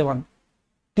 এই যে হাতে 1।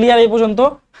 ক্লিয়ার এই পর্যন্ত?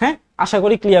 হ্যাঁ আশা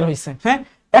করি ক্লিয়ার হয়েছে। হ্যাঁ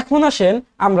এখন আসেন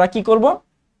আমরা কি করব,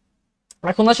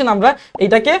 এখন আসেন আমরা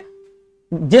এইটাকে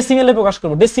ডেসিমেলে প্রকাশ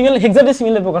করব, ডেসিমেল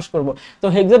হেক্সাডেসিমেলে প্রকাশ করব। তো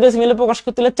হেক্সাডেসিমেলে প্রকাশ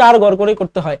করতে হলে 4 ঘর করে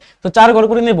করতে হয়, তো 4 ঘর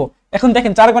করে নেব। এখন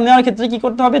দেখেন 4 ঘর নেওয়ার ক্ষেত্রে কি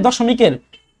করতে হবে, দশমিকের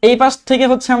এই পাশ থেকে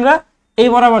হচ্ছে আমরা এই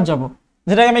বরাবর যাব,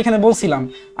 যেটা আমি এখানে বলছিলাম,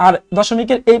 আর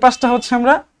দশমিকের এই পাশটা হচ্ছে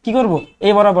আমরা কি করব,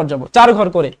 এই বরাবর যাব 4 ঘর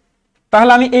করে।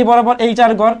 তাহলে আমি এই বরাবর এই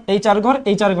 4 ঘর, এই 4 ঘর,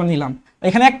 এই 4 ঘর নিলাম,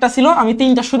 এখানে একটা ছিল, আমি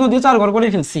 3টা শূন্য দিয়ে 4 ঘর করে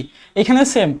ফেলছি, এখানে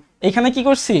সেম, এখানে কি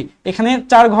করছি, এখানে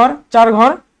 4 ঘর 4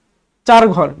 ঘর 4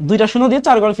 ঘর, 2টা শূন্য দিয়ে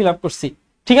 4 ঘর ফিল আপ করছি,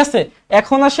 ঠিক আছে।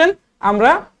 এখন আসেন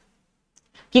আমরা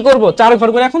কি করব, 4 ঘর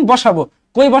করে এখন বসাবো,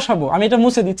 কই বসাবো, আমি এটা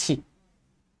মুছে দিচ্ছি,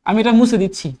 আমি এটা মুছে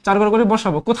দিচ্ছি, 4 ঘর করে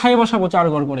বসাবো, কোথায় বসাবো 4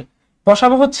 ঘর করে,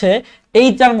 বসাবো হচ্ছে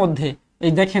এইটার মধ্যে,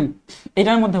 এই দেখেন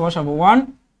এটার মধ্যে বসাবো 1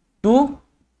 2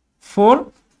 4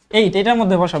 8 এটার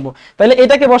মধ্যে বসাবো। তাহলে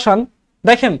এটাকে বসান,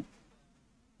 দেখেন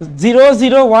 0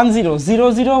 0 1 0 0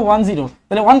 0 1 0,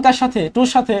 তাহলে 1 কার সাথে 2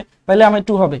 এর সাথে, তাহলে আমার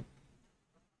 2 হবে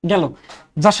গেল,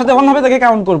 যার সাথে 1 হবে তাকে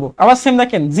কাউন্ট করব। আবার সেম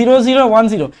দেখেন 0 0 1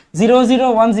 0 0 0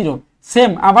 1 0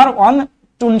 সেম, আবার 1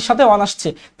 2 এর সাথে 1 আসছে,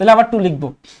 তাহলে আবার 2 লিখবো।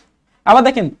 আবার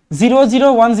দেখেন 0 0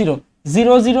 1 0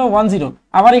 0 0 1 0,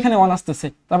 আবার এখানে 1 আসতেছে,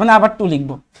 তার মানে আবার 2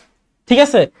 লিখবো। ঠিক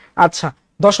আছে, আচ্ছা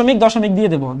দশমিক দশমিক দিয়ে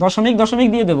দেব, দশমিক দশমিক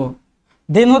দিয়ে দেব,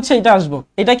 দেন হচ্ছে এটা আসবো।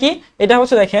 এটা কি, এটা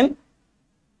হচ্ছে দেখেন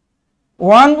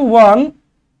 1 1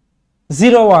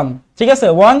 0 1, ঠিক আছে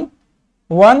 1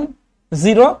 1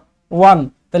 0 1,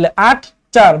 তাহলে 8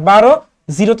 4 12,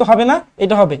 0 তো হবে না,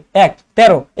 এটা হবে 1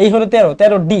 13, এই হলো 13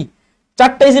 13 ডি,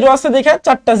 চারটাই 0 আছে দেখে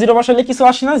 4টা 0 বসালে কিছু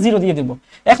আসে না, 0 দিয়ে দেব।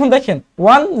 এখন দেখেন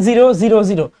 1 0 0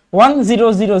 0 1 0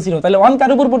 0 0, তাহলে 1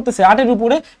 কার উপর পড়তেছে 8 এর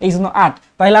উপরে, এই জন্য 8,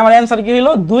 তাহলে আমার অ্যানসার কি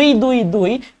হলো 2 2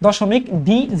 2 দশমিক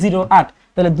ডি 0 8,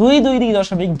 তাহলে 2 2 2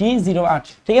 দশমিক ডি 0 8।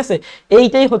 ঠিক আছে,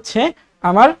 এইটাই হচ্ছে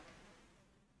আমার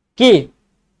কি,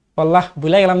 আল্লাহ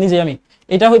ভুলে গেলাম নিজে আমি,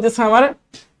 এটা হইতেছে আমার,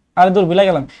 আর দূর ভুলে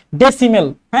গেলাম, ডেসিমেল।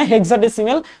 হ্যাঁ,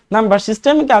 হেক্সাডেসিমেল নাম্বার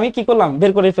সিস্টেমকে আমি কি করলাম,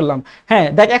 বের করে ফেললাম। হ্যাঁ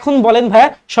দেখ, এখন বলেন ভাইয়া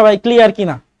সবাই ক্লিয়ার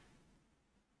কিনা?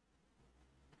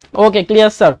 ওকে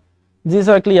ক্লিয়ার স্যার, জি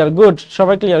স্যার ক্লিয়ার, গুড,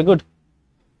 সবাই ক্লিয়ার, গুড।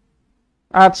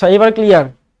 আচ্ছা এবার ক্লিয়ার,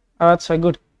 আচ্ছা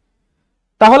গুড।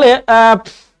 তাহলে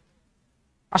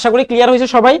আশা করি ক্লিয়ার হয়েছে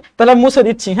সবাই। তাহলে মুছে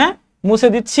দিচ্ছি, হ্যাঁ মুছে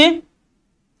দিচ্ছি,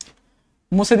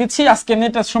 মুছে দিচ্ছি। আজকে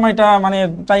নেটের সময়টা মানে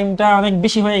টাইমটা অনেক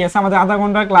বেশি হয়ে গেছে, আমাদের আধা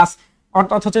ঘন্টার ক্লাস,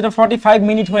 অর্থাৎ হচ্ছে এটা 45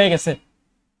 মিনিট হয়ে গেছে,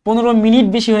 15 মিনিট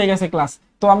বেশি হয়ে গেছে ক্লাস।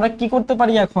 তো আমরা কি করতে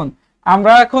পারি এখন,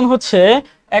 আমরা এখন হচ্ছে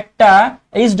একটা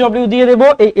এইচডব্লিউ দিয়ে দেব,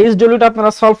 এই এইচডব্লিউটা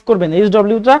আপনারা সলভ করবেন,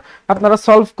 এইচডব্লিউটা আপনারা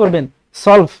সলভ করবেন,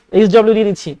 সলভ এইচডব্লিউ দিয়ে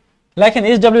দিচ্ছি। লেখেন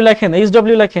এইচডব্লিউ, লেখেন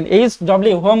এইচডব্লিউ, লেখেন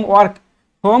এইচডব্লিউ, হোমওয়ার্ক,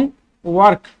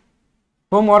 হোমওয়ার্ক,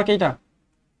 হোমওয়ার্ক, এইটা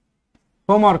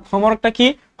হোমওয়ার্ক। হোমওয়ার্কটা কি,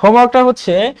 হোমওয়ার্কটা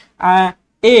হচ্ছে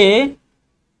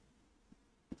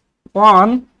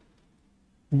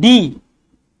A1D,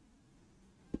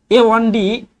 A1D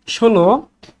 16,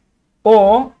 ও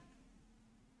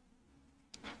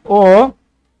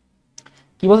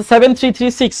কি বলছে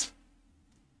 7336,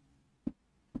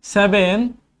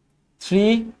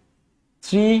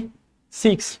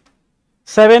 7336,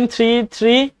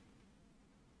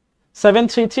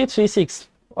 73336।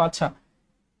 আচ্ছা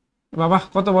বাবা,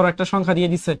 কত বড় একটা সংখ্যা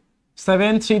দিয়ে দিছে,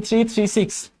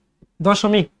 73336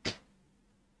 দশমিক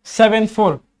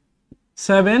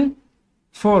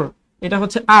 7474, এটা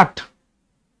হচ্ছে 8,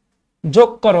 যোগ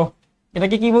করো।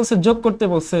 এটাকে কি বলছে, যোগ করতে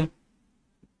বলছে,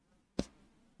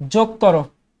 যোগ করো,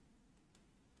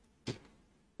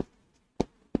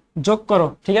 যোগ করো।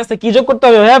 ঠিক আছে, কি যোগ করতে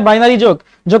হবে, হ্যাঁ বাইনারি যোগ,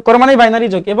 যোগ করো মানে বাইনারি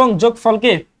যোগ, এবং যোগ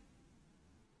ফলকে,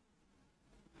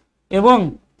 এবং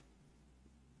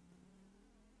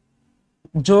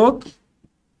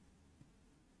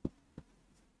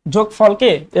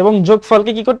যোগফলকে, এবং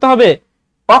যোগফলকে কি করতে হবে,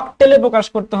 অক্টেলে প্রকাশ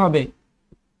করতে হবে,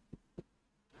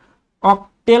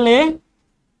 অক্টেলে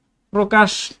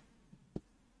প্রকাশ,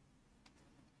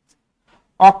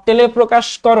 অক্টেলে প্রকাশ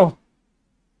করো,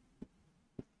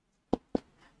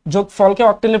 যোগফলকে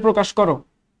অক্টেলে প্রকাশ করো।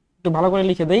 একটু ভালো করে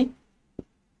লিখে দেই,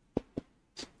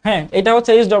 হ্যাঁ এটা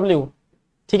হচ্ছে এইচডব্লিউ,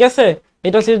 ঠিক আছে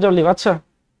এটা হচ্ছে এইচডব্লিউ। আচ্ছা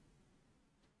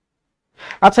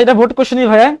আচ্ছা, এটা ভোট কোশ্চেনই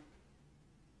ভাইয়া।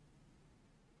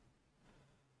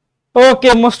 ওকে,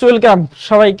 মোস্ট ওয়েলকাম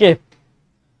সবাইকে।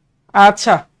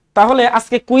 আচ্ছা তাহলে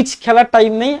আজকে কুইজ খেলার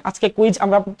টাইম নেই, আজকে কুইজ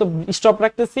আমরা তো স্টপ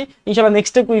রাখতেছি, ইনশাআল্লাহ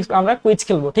নেক্সট কুইজ আমরা কুইজ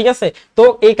খেলবো। ঠিক আছে, তো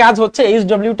এই কাজ হচ্ছে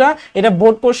এইচডব্লিউটা, এটা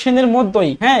বোর্ড কোশ্চেনের মতোই,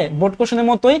 হ্যাঁ বোর্ড কোশ্চেনের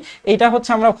মতোই, এটা হচ্ছে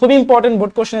আমরা খুব ইম্পর্টেন্ট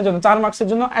বোর্ড কোশ্চেনের জন্য, 4 মার্কসের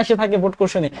জন্য এসে থাকে বোর্ড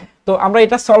কোশ্চেনে। তো আমরা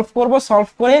এটা সলভ করব, সলভ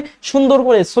করে সুন্দর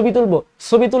করে ছবি তুলবো,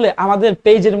 ছবি তুলে আমাদের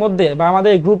পেজের মধ্যে বা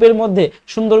আমাদের গ্রুপের মধ্যে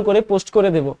সুন্দর করে পোস্ট করে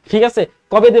দেব। ঠিক আছে,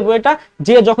 কবে দেব এটা,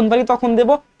 যে যখন পারি তখন দেব,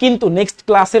 কিন্তু নেক্সট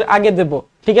ক্লাসের আগে দেব।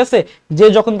 ঠিক আছে, যে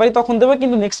যখন পারি তখন দেব,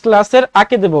 কিন্তু নেক্সট ক্লাসের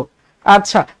আগে দেব।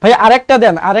 আচ্ছা ভাই আরেকটা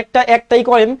দেন, আরেকটা, একটাই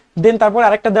করেন দেন, তারপর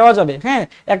আরেকটা দেওয়া যাবে। হ্যাঁ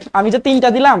আমি যে 3টা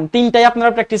দিলাম, 3টাই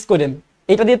আপনারা প্র্যাকটিস করেন,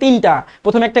 এটা দিয়ে 3টা,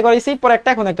 প্রথমে একটা করেছি পরে একটা,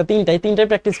 এখন একটা, 3টাই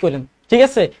প্র্যাকটিস করেন। ঠিক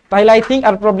আছে, তাহলে আই থিঙ্ক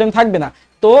আর প্রবলেম থাকবে না।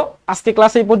 তো আজকে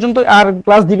ক্লাস এই পর্যন্ত, আর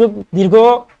ক্লাস দীর্ঘ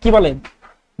কি বলে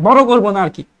বড় করব না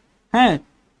আর কি। হ্যাঁ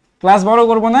ক্লাস বড়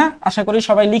করব না, আশা করি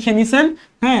সবাই লিখে নিছেন।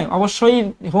 হ্যাঁ অবশ্যই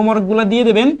হোমওয়ার্ক গুলা দিয়ে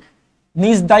দেবেন,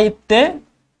 নিজ দায়িত্বে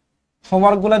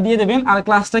হোমওয়ার্ক গুলা দিয়ে দেবেন, আর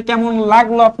ক্লাসটা কেমন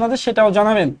লাগলো আপনাদের সেটাও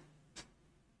জানাবেন।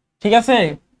 ঠিক আছে,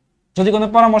 যদি কোনো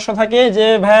পরামর্শ থাকে যে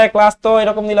ভাই ক্লাস তো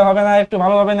এরকম নিলে হবে না, একটু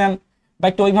ভালোভাবে নেন, বা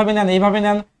একটু ওইভাবে নেন এইভাবে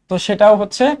নেন, তো সেটাও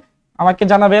হচ্ছে আমাকে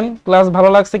জানাবেন, ক্লাস ভালো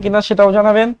লাগছে কিনা সেটাও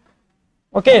জানাবেন।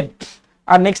 ওকে,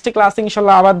 আর নেক্সট ক্লাসে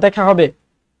ইনশাল্লাহ আবার দেখা হবে।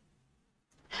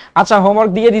 আচ্ছা,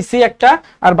 হোমওয়ার্ক দিয়ে দিছি একটা,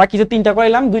 আর বাকি যে 3টা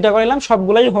করাইলাম 2টা করাইলাম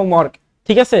সবগুলাই হোমওয়ার্ক,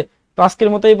 ঠিক আছে? তো আজকের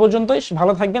মতো এই পর্যন্তই,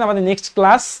 ভালো থাকবেন। আমাদের নেক্সট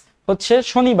ক্লাস হচ্ছে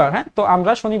শনিবার, হ্যাঁ, তো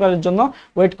আমরা শনিবারের জন্য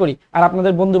ওয়েট করি। আর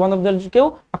আপনাদের বন্ধু বান্ধবদেরকেও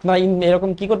আপনারা এরকম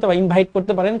কি করতে পারেন, ইনভাইট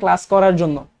করতে পারেন ক্লাস করার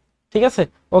জন্য, ঠিক আছে?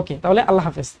 ওকে, তাহলে আল্লাহ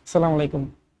হাফেজ, আসসালামু আলাইকুম।